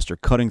broadcaster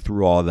cutting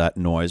through all of that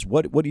noise?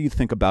 What do you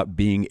think about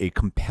being a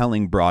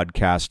compelling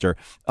broadcaster,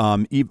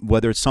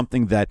 whether it's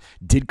something that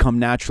did come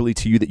naturally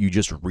to you that you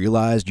just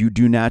realized you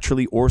do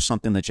naturally, or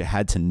something that you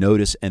had to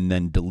notice and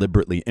then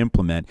deliberately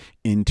implement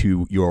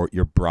into your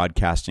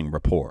broadcasting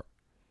rapport?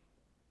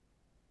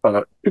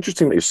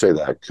 Interesting that you say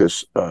that,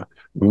 because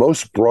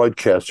most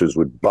broadcasters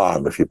would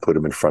bomb if you put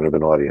them in front of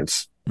an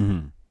audience.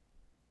 Mm-hmm.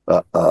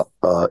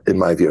 In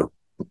my view,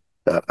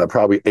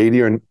 probably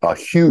 80 or a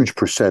huge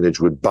percentage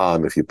would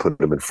bomb if you put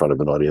them in front of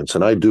an audience.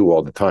 And I do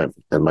all the time.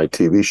 And my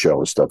TV show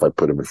and stuff, I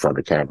put them in front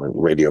of camera,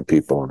 and radio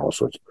people and all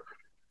sorts.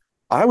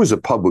 I was a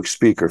public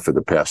speaker for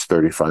the past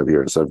 35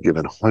 years. I've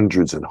given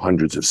hundreds and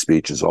hundreds of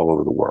speeches all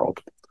over the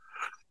world.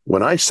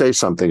 When I say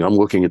something, I'm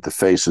looking at the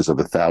faces of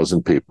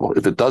 1,000 people.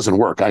 If it doesn't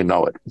work, I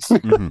know it.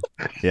 Mm-hmm.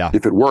 Yeah.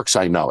 If it works,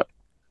 I know it.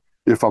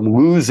 If I'm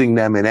losing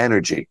them in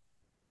energy,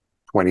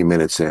 20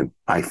 minutes in,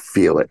 I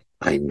feel it.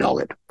 I know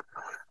it.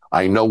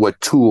 I know what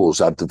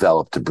tools I've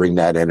developed to bring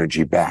that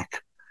energy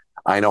back.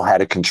 I know how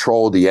to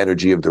control the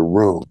energy of the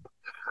room.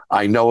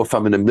 I know if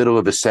I'm in the middle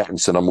of a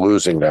sentence and I'm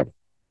losing them,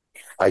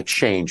 I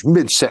change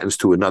mid-sentence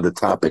to another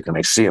topic and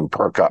I see them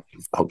perk up.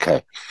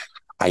 Okay.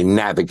 I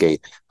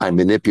navigate. I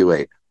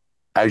manipulate.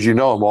 As you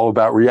know, I'm all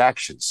about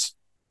reactions.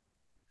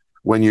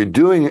 When you're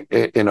doing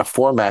it in a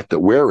format that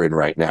we're in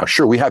right now,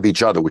 sure, we have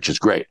each other, which is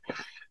great.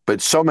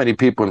 But so many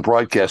people in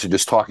broadcast are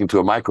just talking to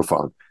a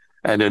microphone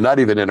and they're not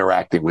even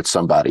interacting with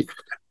somebody.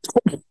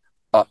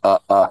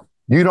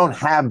 You don't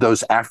have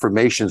those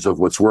affirmations of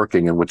what's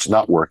working and what's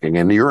not working.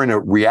 And you're in a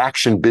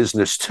reaction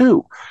business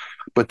too.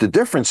 But the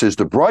difference is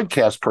the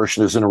broadcast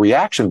person is in a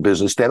reaction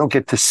business. They don't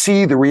get to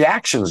see the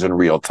reactions in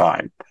real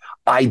time.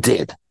 I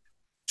did.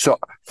 So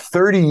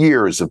 30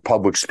 years of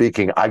public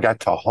speaking, I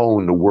got to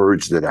hone the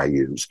words that I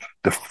use,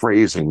 the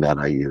phrasing that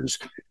I use.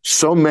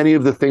 So many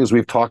of the things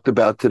we've talked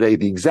about today,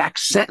 the exact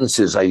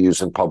sentences I use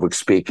in public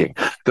speaking,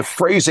 the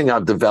phrasing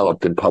I've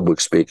developed in public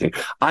speaking.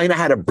 I know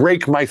how to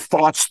break my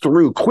thoughts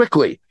through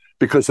quickly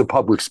because of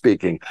public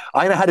speaking.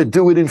 I know how to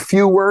do it in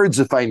few words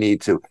if I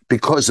need to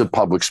because of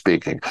public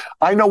speaking.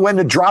 I know when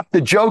to drop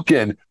the joke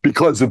in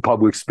because of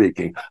public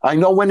speaking. I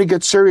know when to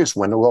get serious,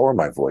 when to lower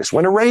my voice,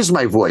 when to raise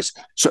my voice.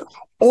 So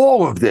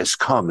all of this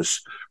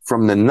comes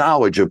from the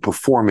knowledge of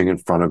performing in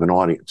front of an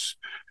audience.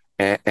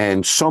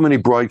 And so many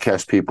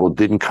broadcast people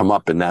didn't come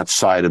up in that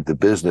side of the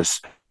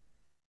business.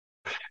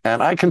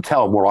 And I can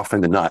tell more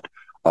often than not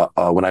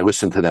when I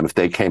listen to them if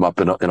they came up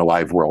in a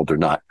live world or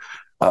not.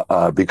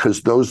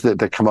 Because those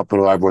that come up in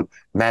a live world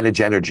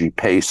manage energy,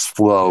 pace,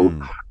 flow,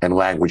 and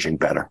languaging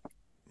better.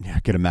 Yeah, I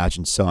could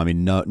imagine so. I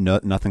mean,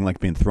 nothing like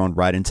being thrown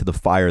right into the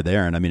fire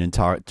there. And I mean, in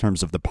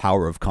terms of the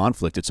power of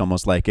conflict, it's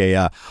almost like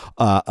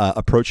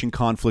approaching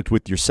conflict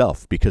with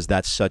yourself, because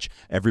that's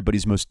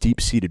everybody's most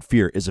deep-seated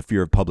fear is a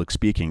fear of public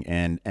speaking,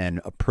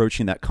 and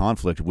approaching that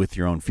conflict with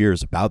your own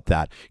fears about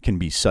that can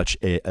be such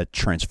a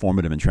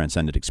transformative and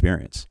transcendent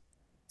experience.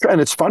 And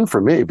it's fun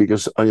for me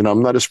because,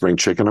 I'm not a spring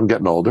chicken. I'm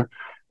getting older.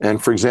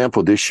 And for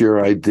example, this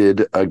year I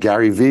did a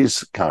Gary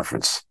V's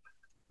conference,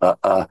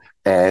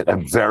 and a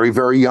very,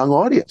 very young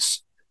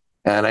audience.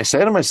 And I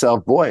say to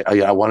myself, boy,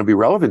 I want to be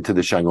relevant to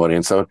this young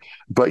audience. So,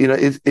 but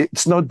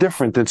it's no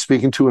different than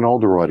speaking to an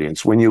older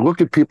audience. When you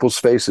look at people's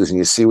faces and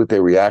you see what they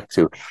react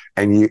to,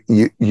 and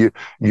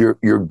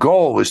your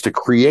goal is to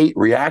create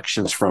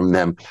reactions from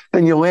them,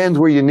 then you land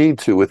where you need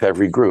to with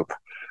every group.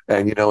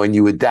 And, and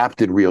you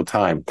adapt in real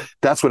time.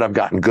 That's what I've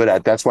gotten good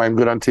at. That's why I'm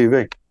good on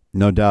TV.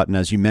 No doubt. And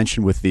as you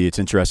mentioned it's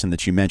interesting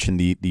that you mentioned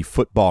the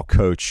football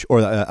coach or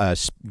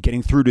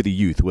getting through to the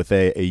youth with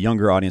a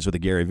younger audience with a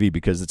Gary Vee,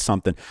 because it's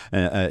something,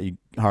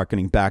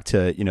 harkening back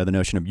to, the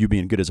notion of you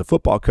being good as a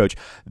football coach,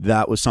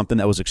 that was something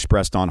that was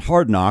expressed on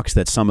Hard Knocks,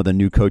 that some of the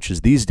new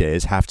coaches these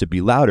days have to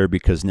be louder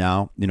because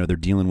now, they're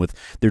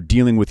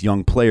dealing with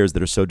young players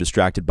that are so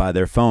distracted by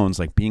their phones.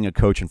 Like, being a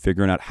coach and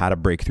figuring out how to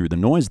break through the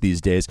noise these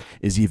days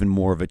is even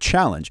more of a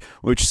challenge,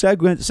 which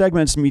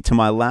segments me to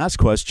my last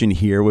question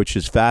here, which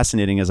is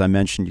fascinating. As I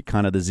mentioned, you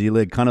kind of the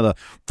Z-Lig, kind of the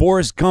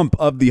Forrest Gump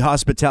of the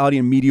hospitality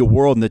and media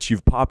world, and that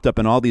you've popped up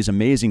in all these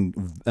amazing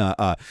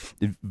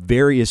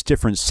various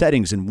different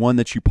settings, and one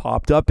that you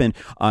popped up in,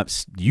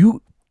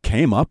 you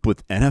came up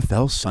with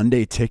NFL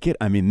Sunday Ticket.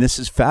 I mean, this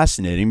is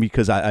fascinating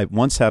because I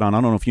once had on,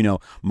 I don't know if you know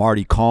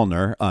Marty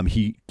Callner.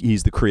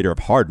 He's the creator of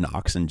Hard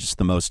Knocks and just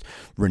the most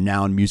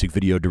renowned music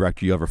video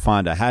director you ever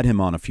find. I had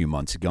him on a few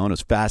months ago, and it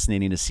was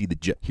fascinating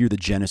to hear the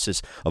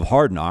genesis of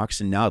Hard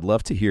Knocks. And now I'd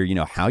love to hear,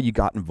 how you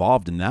got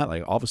involved in that.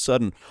 Like, all of a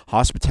sudden,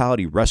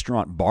 hospitality,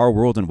 restaurant, bar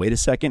world, and wait a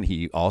second,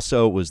 he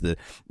also was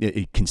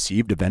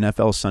conceived of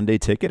NFL Sunday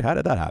Ticket. How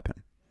did that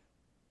happen?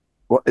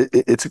 Well,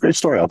 it's a great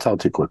story. I'll tell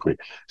it to you quickly.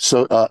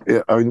 So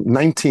in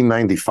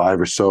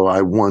 1995 or so,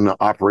 I won the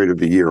Operator of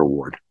the Year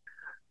award.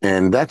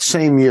 And that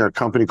same year, a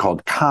company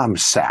called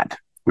ComSat,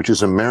 which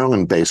is a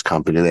Maryland-based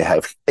company, they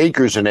have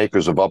acres and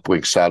acres of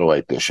uplink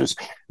satellite dishes.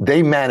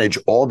 They manage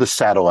all the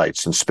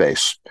satellites in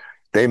space.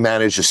 They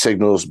manage the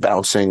signals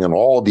bouncing and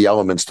all the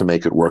elements to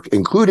make it work,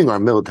 including our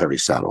military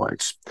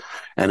satellites.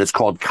 And it's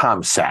called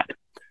ComSat.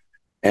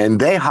 And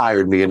they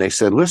hired me and they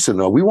said, listen,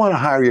 we want to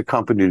hire your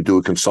company to do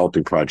a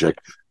consulting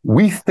project.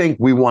 We think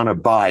we want to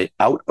buy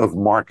out of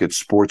market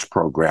sports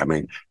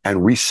programming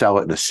and resell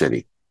it in the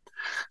city.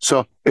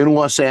 So in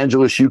Los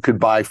Angeles, you could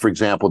buy, for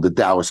example, the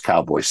Dallas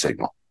Cowboys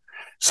signal.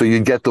 So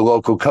you'd get the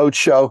local coach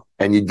show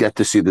and you'd get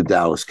to see the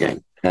Dallas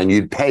game, and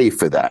you'd pay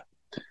for that,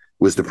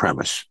 was the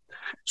premise.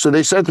 So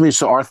they said to me,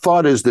 so our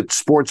thought is that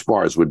sports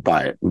bars would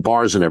buy it, and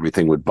bars and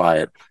everything would buy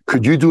it.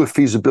 Could you do a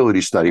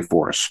feasibility study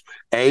for us?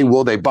 A,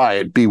 will they buy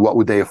it? B, what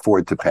would they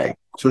afford to pay?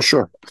 So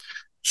sure.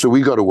 So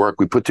we go to work,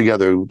 we put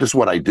together, this is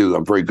what I do,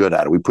 I'm very good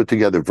at it. We put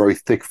together a very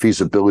thick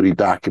feasibility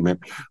document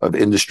of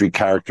industry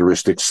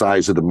characteristics,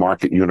 size of the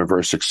market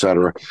universe, et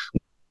cetera,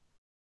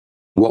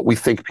 what we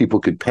think people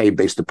could pay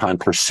based upon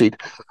per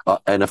seat,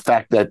 and the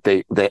fact that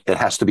it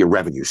has to be a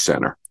revenue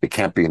center. It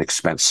can't be an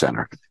expense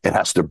center. It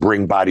has to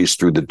bring bodies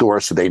through the door,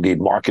 so they need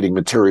marketing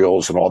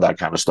materials and all that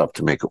kind of stuff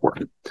to make it work.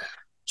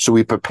 So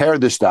we prepare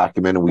this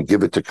document and we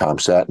give it to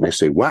ComSat, and they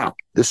say, wow,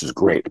 this is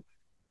great.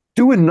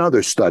 Do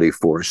another study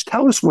for us.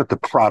 Tell us what the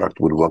product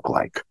would look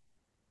like.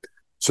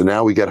 So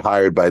now we get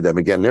hired by them.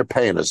 Again, they're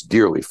paying us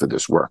dearly for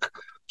this work.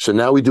 So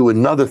now we do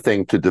another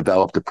thing to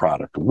develop the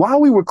product. While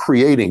we were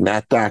creating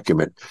that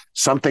document,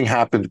 something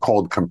happened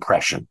called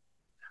compression.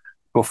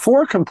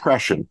 Before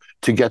compression,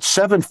 to get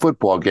 7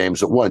 football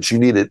games at once, you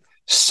needed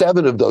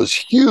 7 of those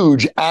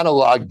huge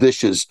analog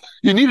dishes.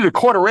 You needed a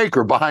quarter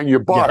acre behind your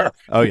bar. Yeah.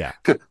 Oh, yeah.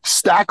 To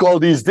stack all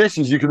these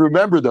dishes. You can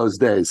remember those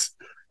days.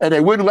 And they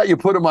wouldn't let you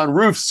put them on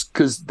roofs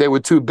because they were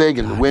too big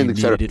in the wind, et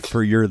cetera. You needed it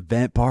for your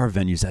bar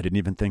venues. I didn't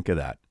even think of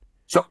that.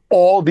 So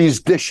all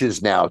these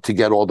dishes now to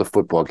get all the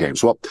football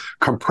games. Well,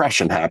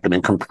 compression happened,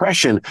 and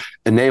compression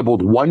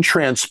enabled one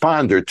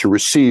transponder to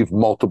receive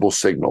multiple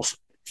signals.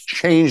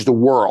 Changed the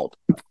world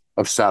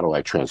of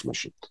satellite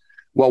transmission.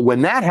 Well,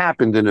 when that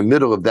happened in the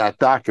middle of that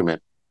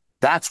document,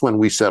 that's when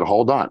we said,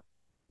 hold on.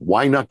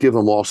 Why not give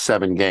them all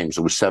 7 games?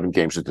 It was 7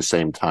 games at the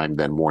same time,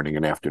 then morning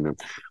and afternoon.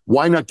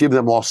 Why not give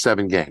them all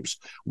 7 games?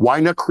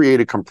 Why not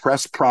create a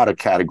compressed product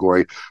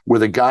category where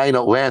the guy in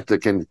Atlanta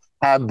can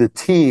have the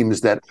teams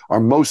that are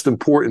most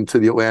important to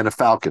the Atlanta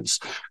Falcons,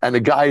 and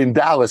the guy in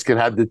Dallas can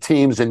have the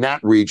teams in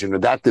that region or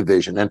that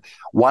division? And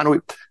why don't we?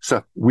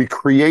 So we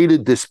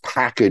created this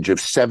package of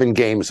 7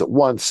 games at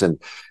once,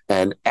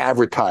 and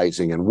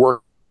advertising and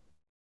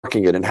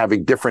working it and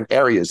having different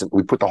areas, and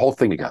we put the whole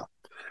thing together.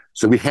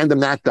 So we hand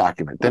them that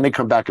document. Then they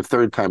come back a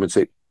third time and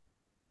say,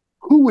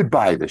 who would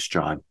buy this,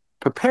 John?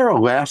 Prepare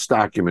a last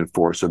document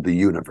for us of the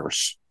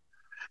universe.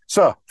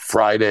 So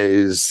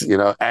Fridays,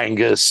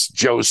 Angus,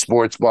 Joe's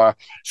Sports Bar.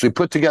 So we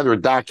put together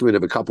a document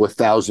of a couple of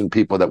thousand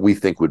people that we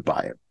think would buy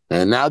it.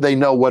 And now they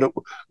know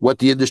what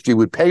the industry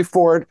would pay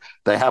for it.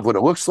 They have what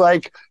it looks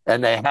like,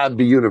 and they have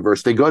the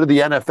universe. They go to the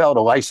NFL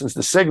to license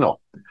the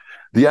signal.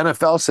 The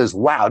NFL says,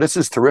 wow, this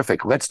is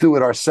terrific. Let's do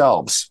it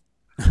ourselves.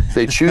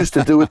 They choose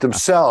to do it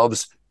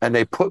themselves. And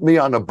they put me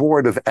on a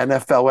board of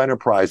NFL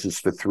Enterprises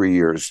for 3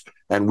 years,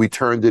 and we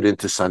turned it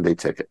into Sunday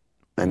Ticket.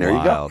 And there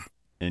you go.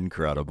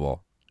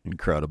 Incredible.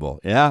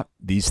 Yeah.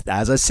 these,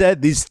 as I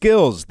said, these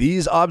skills,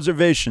 these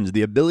observations,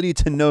 the ability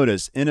to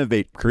notice,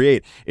 innovate,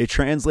 create, it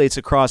translates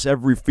across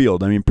every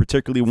field. I mean,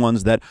 particularly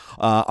ones that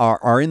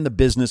are in the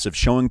business of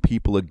showing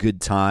people a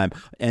good time,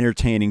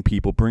 entertaining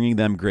people, bringing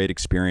them great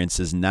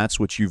experiences. And that's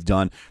what you've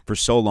done for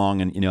so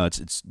long. And,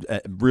 it's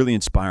really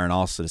inspiring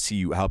also to see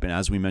you helping.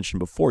 As we mentioned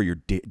before, you're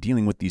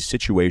dealing with these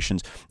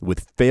situations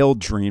with failed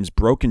dreams,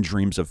 broken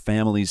dreams of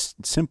families,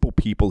 simple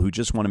people who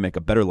just want to make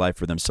a better life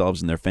for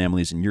themselves and their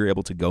families. And you're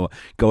able to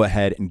go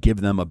ahead and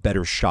give them a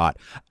better shot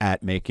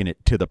at making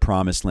it to the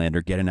promised land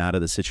or getting out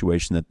of the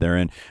situation that they're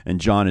in. And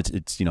John,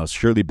 it's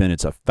surely been,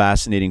 it's a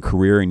fascinating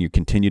career, and you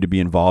continue to be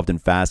involved in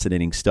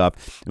fascinating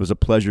stuff. It was a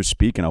pleasure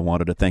speaking. I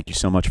wanted to thank you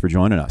so much for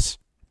joining us.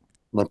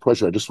 My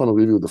pleasure. I just want to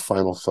leave you with a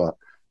final thought.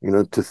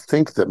 To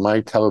think that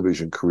my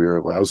television career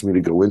allows me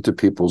to go into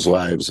people's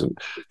lives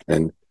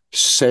and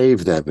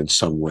save them in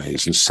some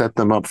ways and set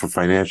them up for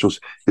financials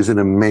is an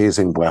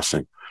amazing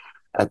blessing.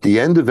 At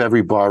the end of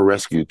every bar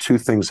rescue, two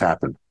things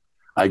happen.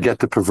 I get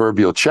the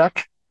proverbial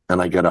check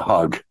and I get a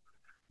hug.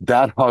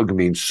 That hug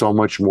means so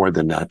much more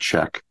than that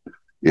check.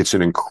 It's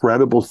an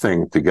incredible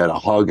thing to get a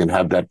hug and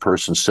have that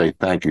person say,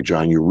 "Thank you,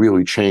 John. You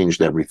really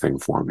changed everything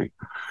for me."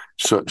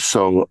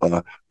 So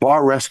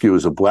bar rescue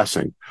is a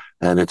blessing.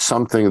 And it's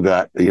something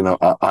that,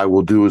 I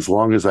will do as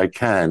long as I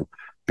can,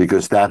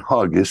 because that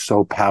hug is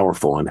so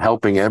powerful, and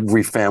helping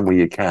every family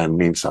you can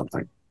means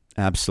something.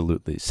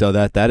 Absolutely. So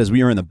that is,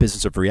 we are in the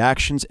business of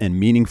reactions and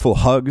meaningful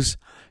hugs.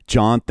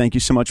 John, thank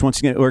you so much once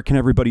again. Where can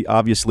everybody,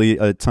 obviously,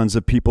 tons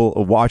of people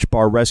watch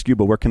Bar Rescue,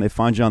 but where can they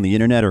find you on the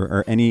internet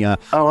or any?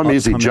 I'm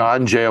easy.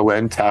 John, Jon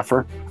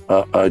Taffer.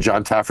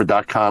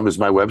 JohnTaffer.com is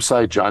my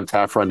website. John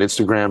Taffer on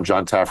Instagram.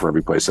 John Taffer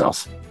every place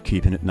else.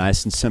 Keeping it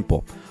nice and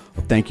simple.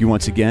 Well, thank you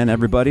once again,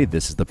 everybody.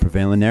 This is The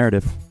Prevailing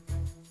Narrative.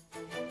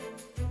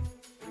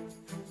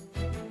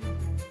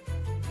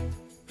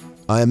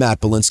 I am Matt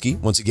Belinsky.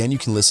 Once again, you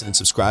can listen and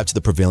subscribe to The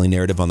Prevailing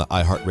Narrative on the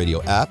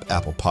iHeartRadio app,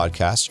 Apple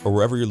Podcasts, or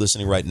wherever you're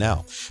listening right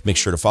now. Make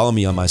sure to follow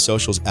me on my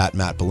socials at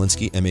Matt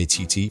Belinsky,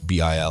 MattBilinsky.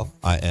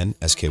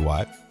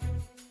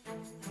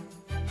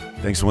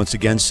 Thanks once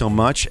again so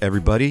much,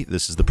 everybody.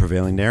 This is The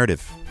Prevailing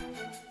Narrative.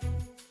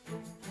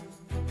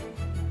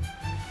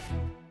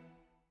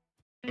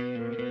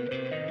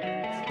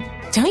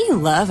 Don't you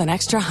love an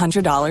extra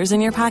 $100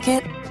 in your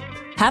pocket?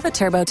 Have a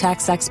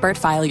TurboTax expert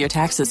file your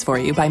taxes for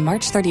you by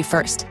March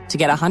 31st to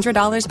get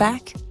 $100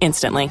 back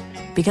instantly.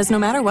 Because no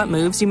matter what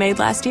moves you made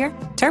last year,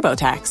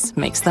 TurboTax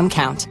makes them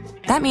count.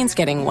 That means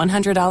getting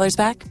 $100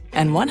 back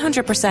and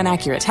 100%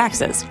 accurate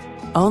taxes,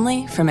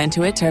 only from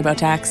Intuit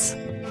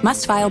TurboTax.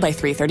 Must file by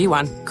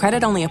 3/31.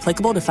 Credit only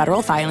applicable to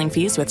federal filing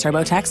fees with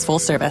TurboTax full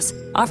service.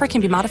 Offer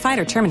can be modified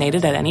or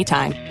terminated at any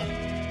time.